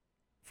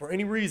for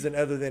any reason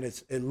other than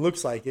it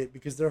looks like it,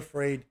 because they're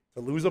afraid to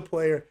lose a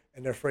player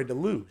and they're afraid to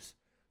lose.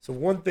 So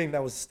one thing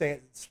that was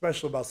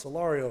special about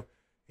Solario,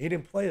 he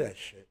didn't play that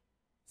shit.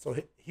 So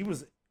he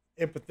was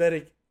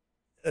empathetic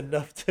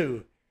enough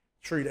to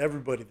treat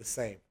everybody the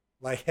same.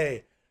 Like,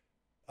 hey,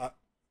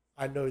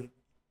 I know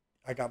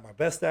I got my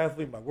best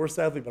athlete, my worst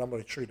athlete, but I'm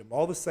going to treat them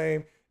all the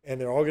same, and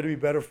they're all going to be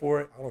better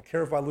for it. I don't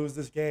care if I lose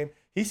this game.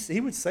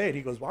 He would say it.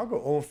 He goes, well, I'll go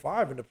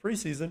 0-5 in the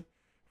preseason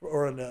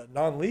or in the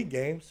non-league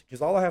games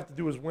because all I have to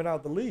do is win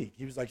out the league.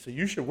 He was like, so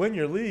you should win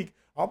your league.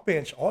 I'll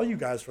bench all you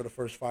guys for the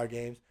first 5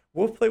 games.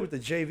 We'll play with the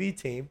JV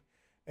team,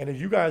 and if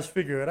you guys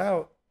figure it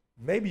out,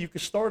 maybe you could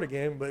start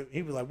again. But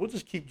he was like, we'll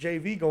just keep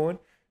JV going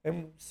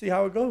and see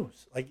how it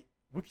goes. Like,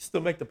 we can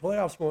still make the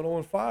playoffs going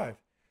 0-5.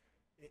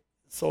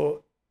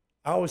 So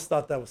I always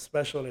thought that was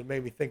special, and it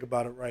made me think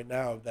about it right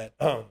now, that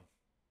the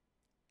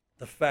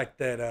fact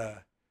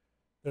that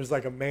there's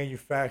like a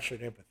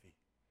manufactured empathy.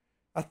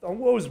 I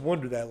always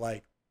wondered that,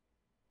 like,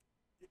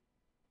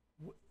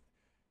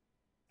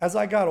 as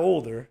I got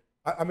older,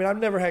 I mean, I've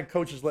never had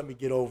coaches let me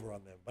get over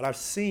on them, but I've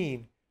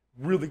seen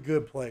really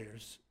good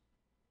players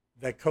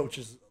that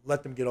coaches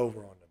let them get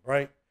over on them,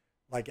 right?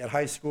 Like at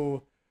high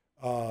school,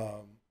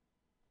 I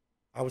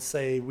would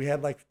say we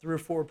had like 3 or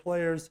 4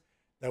 players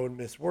that would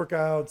miss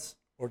workouts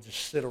or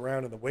just sit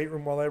around in the weight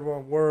room while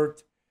everyone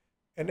worked,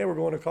 and they were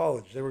going to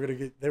college. They were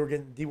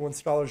getting D1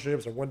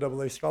 scholarships or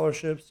 1AA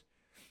scholarships.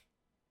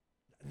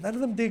 None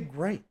of them did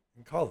great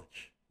in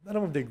college.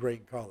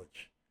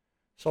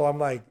 So I'm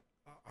like,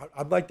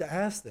 I'd like to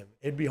ask them.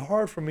 It'd be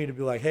hard for me to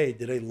be like, hey,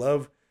 did they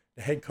love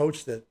the head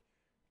coach that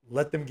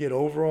let them get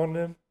over on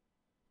them?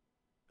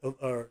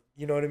 Or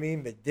you know what I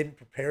mean? That didn't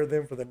prepare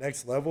them for the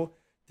next level?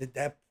 Did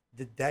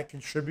that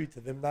contribute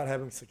to them not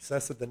having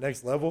success at the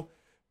next level?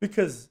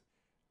 Because,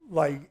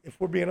 like, if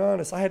we're being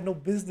honest, I had no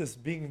business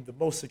being the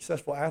most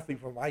successful athlete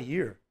for my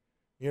year.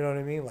 You know what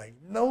I mean? Like,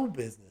 no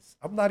business.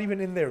 I'm not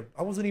even in there.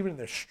 I wasn't even in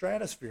their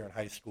stratosphere in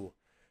high school.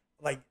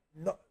 Like,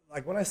 no,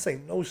 like when I say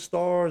no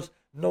stars,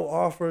 no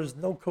offers,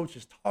 no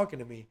coaches talking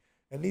to me,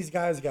 and these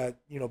guys got,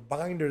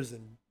 binders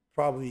and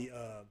probably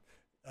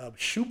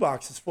shoe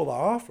boxes full of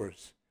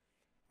offers.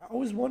 I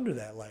always wonder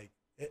that, like,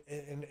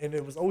 and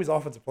it was always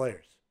offensive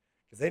players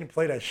because they didn't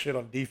play that shit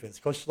on defense.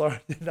 Coach Slar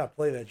did not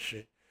play that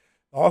shit.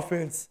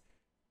 Offense,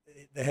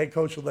 the head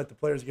coach would let the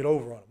players get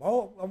over on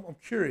them. I'm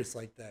curious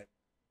like that.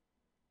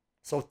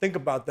 So think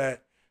about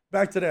that.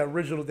 Back to that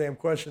original damn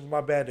question. My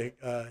bad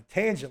to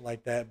tangent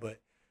like that, but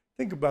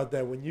think about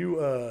that when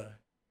you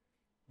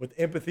with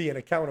empathy and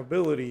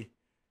accountability,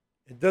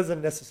 it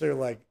doesn't necessarily,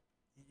 like,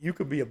 you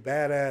could be a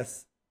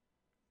badass,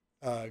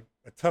 a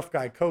tough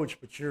guy coach,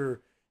 but you're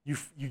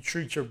you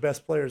treat your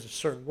best players a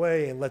certain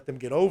way and let them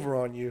get over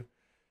on you.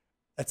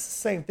 That's the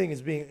same thing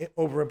as being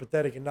over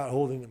empathetic and not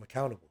holding them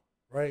accountable,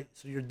 right?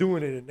 So you're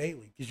doing it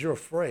innately because you're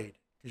afraid,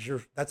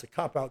 because that's a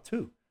cop out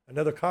too.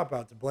 Another cop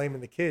out to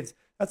blaming the kids.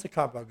 That's a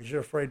cop out because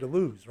you're afraid to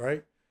lose,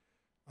 right?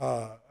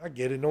 I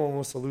get it. No one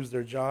wants to lose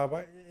their job.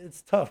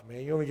 It's tough,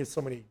 man. You only get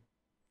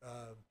uh,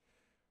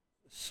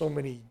 so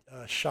many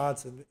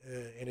shots in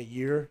a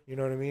year. You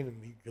know what I mean?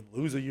 And you could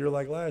lose a year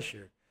like last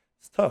year.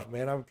 It's tough,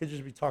 man. I could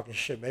just be talking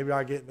shit. Maybe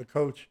I get in the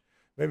coach.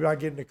 Maybe I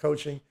get into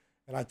coaching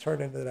and I turn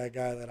into that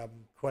guy that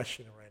I'm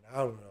questioning right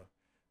now. I don't know.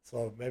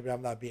 So maybe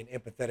I'm not being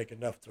empathetic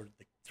enough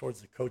towards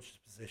the coach's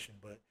position.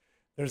 But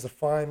there's a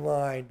fine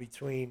line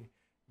between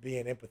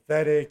being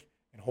empathetic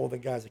and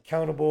holding guys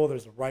accountable.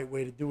 There's a right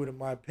way to do it, in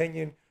my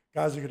opinion.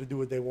 Guys are going to do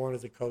what they want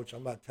as a coach.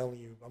 I'm not telling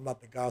you. I'm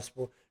not the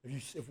gospel.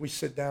 If we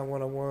sit down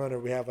one on one or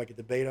we have like a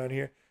debate on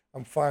here,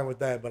 I'm fine with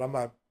that. But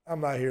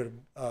I'm not here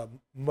to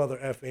mother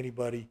f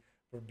anybody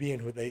for being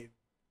what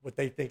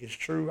they think is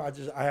true.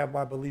 I have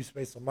my beliefs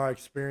based on my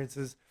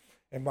experiences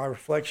and my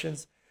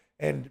reflections,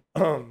 and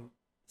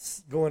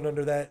going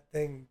under that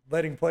thing,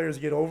 letting players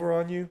get over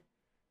on you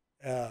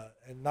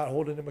and not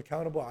holding them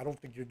accountable. I don't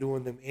think you're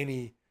doing them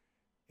any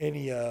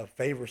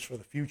favors for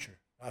the future.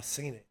 I've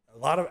seen it a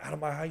lot of out of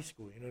my high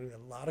school. You know,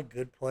 a lot of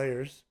good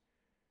players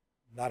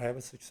not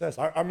having success.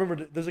 I remember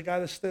there's a guy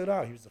that stood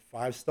out. He was a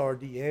 5-star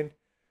DN.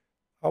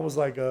 I was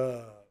like,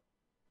 I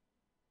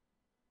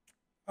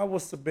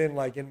must have been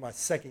like in my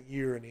second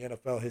year in the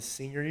NFL, his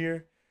senior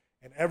year,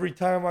 and every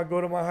time I go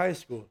to my high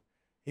school,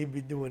 he'd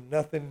be doing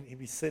nothing. He'd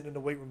be sitting in the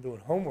weight room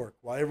doing homework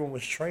while everyone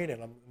was training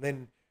him. And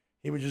then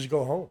he would just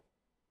go home,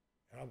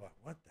 and I'm like,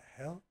 what the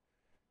hell?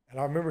 And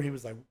I remember he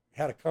was like,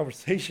 had a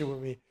conversation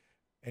with me,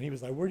 and he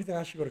was like, where do you think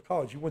I should go to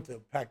college? You went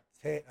to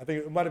Pac-10. I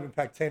think it might have been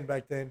Pac-10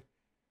 back then.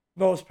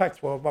 No, it was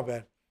Pac-12. My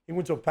bad. He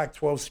went to a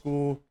Pac-12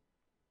 school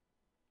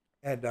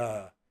and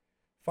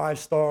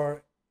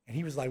 5-star. And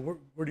he was like,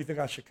 where do you think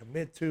I should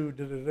commit to?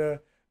 Da, da, da.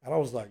 And I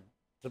was like,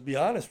 to be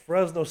honest,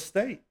 Fresno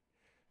State.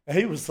 And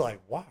he was like,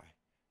 why?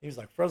 He was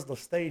like, Fresno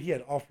State. He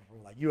had offer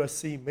from like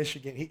USC,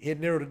 Michigan. He had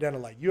narrowed it down to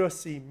like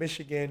USC,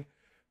 Michigan,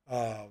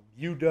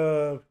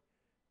 UW,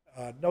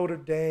 Notre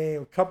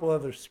Dame, a couple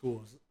other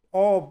schools.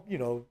 All,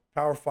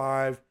 Power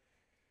 5,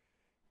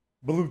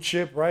 blue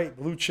chip, right?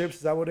 Blue chips,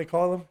 is that what they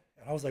call them?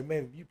 And I was like,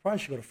 man, you probably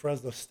should go to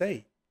Fresno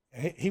State.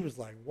 And he was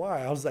like,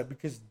 why? I was like,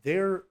 because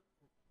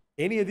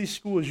any of these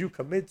schools you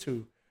commit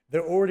to,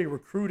 they're already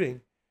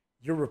recruiting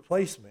your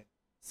replacement,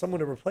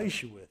 someone to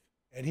replace you with.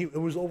 And it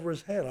was over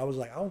his head. I was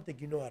like, I don't think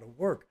you know how to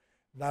work.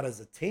 Not as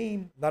a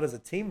team, not as a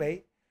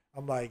teammate.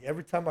 I'm like,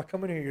 every time I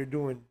come in here, you're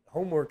doing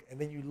homework and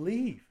then you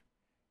leave.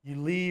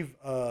 You leave,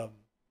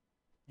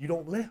 you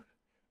don't live.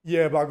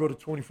 Yeah, but I'll go to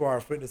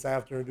 24-hour fitness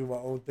after and do my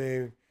own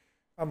thing.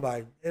 I'm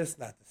like, it's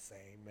not the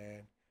same,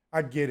 man.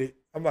 I get it.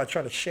 I'm not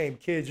trying to shame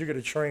kids. You're going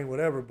to train,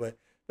 whatever. But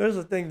there's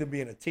a thing to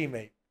being a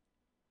teammate.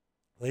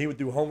 He would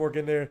do homework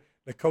in there.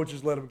 The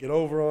coaches let him get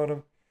over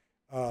on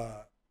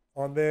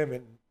them.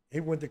 And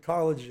he went to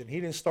college, and he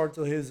didn't start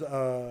till his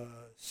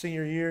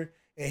senior year.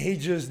 And he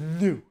just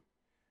knew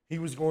he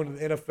was going to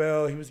the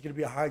NFL. He was going to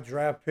be a high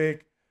draft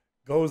pick.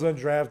 Goes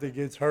undrafted,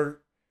 gets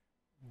hurt.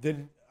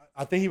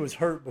 I think he was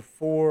hurt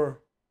before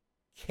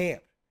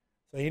camp,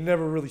 so he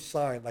never really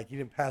signed. Like, he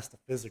didn't pass the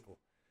physical.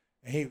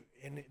 And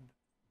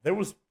there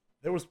was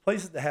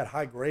places that had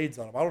high grades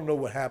on him. I don't know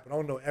what happened. I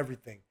don't know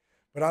everything,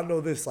 but I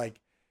know this: like,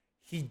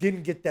 he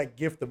didn't get that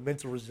gift of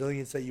mental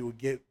resilience that you would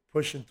get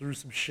pushing through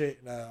some shit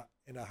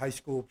in a high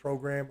school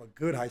program, a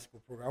good high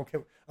school program. I don't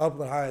care.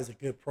 Upland High is a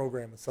good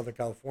program in Southern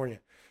California.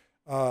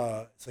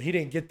 So he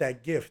didn't get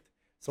that gift.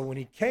 So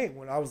when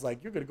I was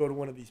like, you're going to go to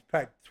one of these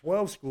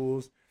Pac-12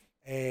 schools,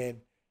 and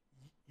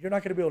you're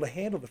not going to be able to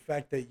handle the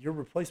fact that your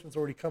replacement's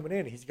already coming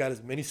in. He's got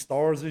as many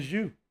stars as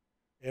you.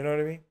 You know what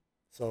I mean?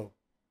 So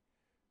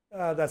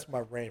that's my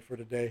rant for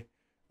today.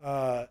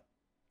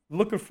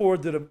 Looking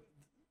forward to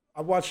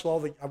I watched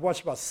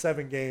about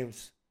 7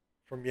 games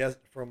from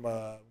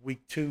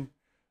week 2.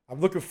 I'm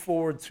looking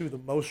forward to the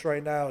most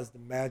right now is the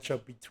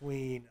matchup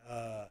between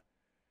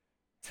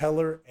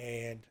Teller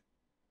and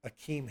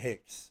Akeem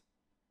Hicks.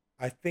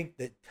 I think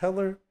that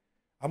Teller,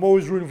 I'm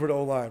always rooting for the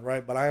O-line,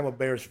 right? But I am a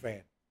Bears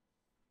fan.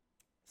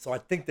 So I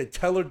think that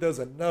Teller does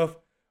enough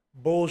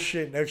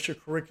bullshit and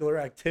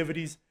extracurricular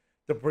activities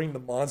to bring the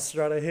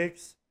monster out of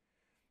Hicks.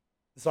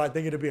 So I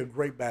think it'll be a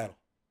great battle,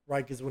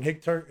 right? Because when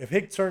if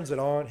Hicks turns it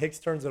on,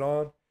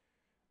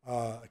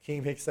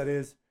 Akeem Hicks, that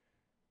is,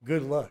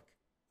 good luck.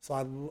 So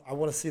I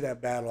want to see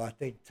that battle. I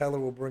think Teller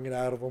will bring it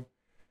out of him.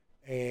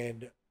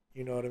 And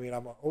you know what I mean?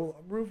 I'm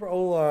rooting for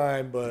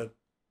O-line, but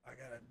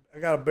I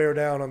gotta bear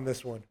down on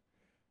this one.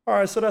 All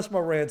right, so that's my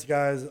rants,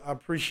 guys. I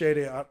appreciate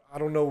it. I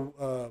don't know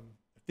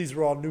if these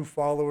are all new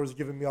followers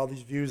giving me all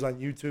these views on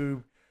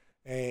YouTube,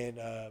 and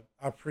I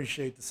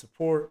appreciate the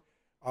support.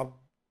 I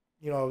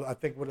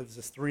think what is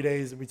this, 3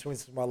 days in between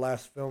since my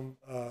last film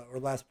or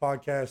last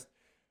podcast.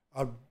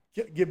 I'll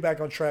get back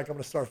on track. I'm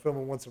gonna start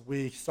filming once a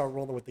week. Start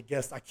rolling with the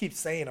guests. I keep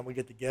saying I'm gonna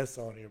get the guests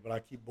on here, but I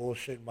keep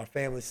bullshitting. My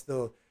family's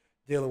still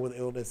dealing with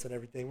illness and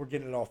everything. We're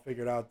getting it all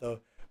figured out though.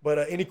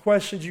 But any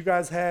questions you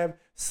guys have,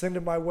 send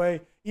them my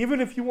way.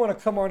 Even if you want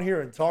to come on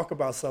here and talk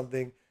about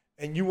something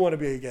and you want to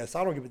be a guest,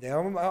 I don't give a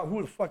damn.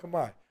 Who the fuck am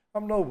I?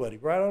 I'm nobody,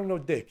 right? I don't know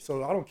dick.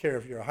 So I don't care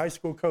if you're a high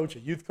school coach, a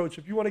youth coach.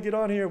 If you want to get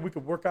on here, we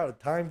could work out a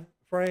time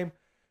frame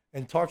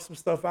and talk some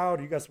stuff out.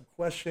 You got some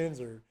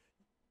questions or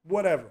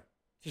whatever.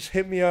 Just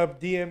hit me up,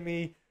 DM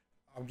me.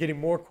 I'm getting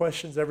more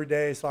questions every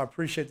day, so I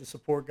appreciate the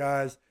support,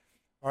 guys.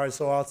 All right,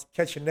 so I'll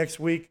catch you next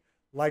week.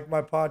 Like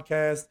my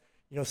podcast.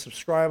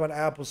 Subscribe on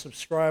Apple,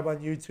 subscribe on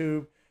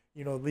YouTube.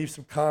 Leave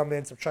some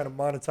comments. I'm trying to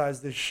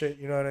monetize this shit.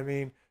 You know what I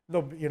mean?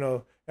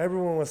 No,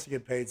 everyone wants to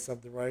get paid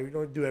something, right? We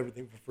don't do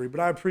everything for free.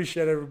 But I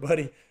appreciate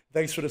everybody.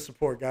 Thanks for the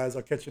support, guys.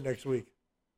 I'll catch you next week.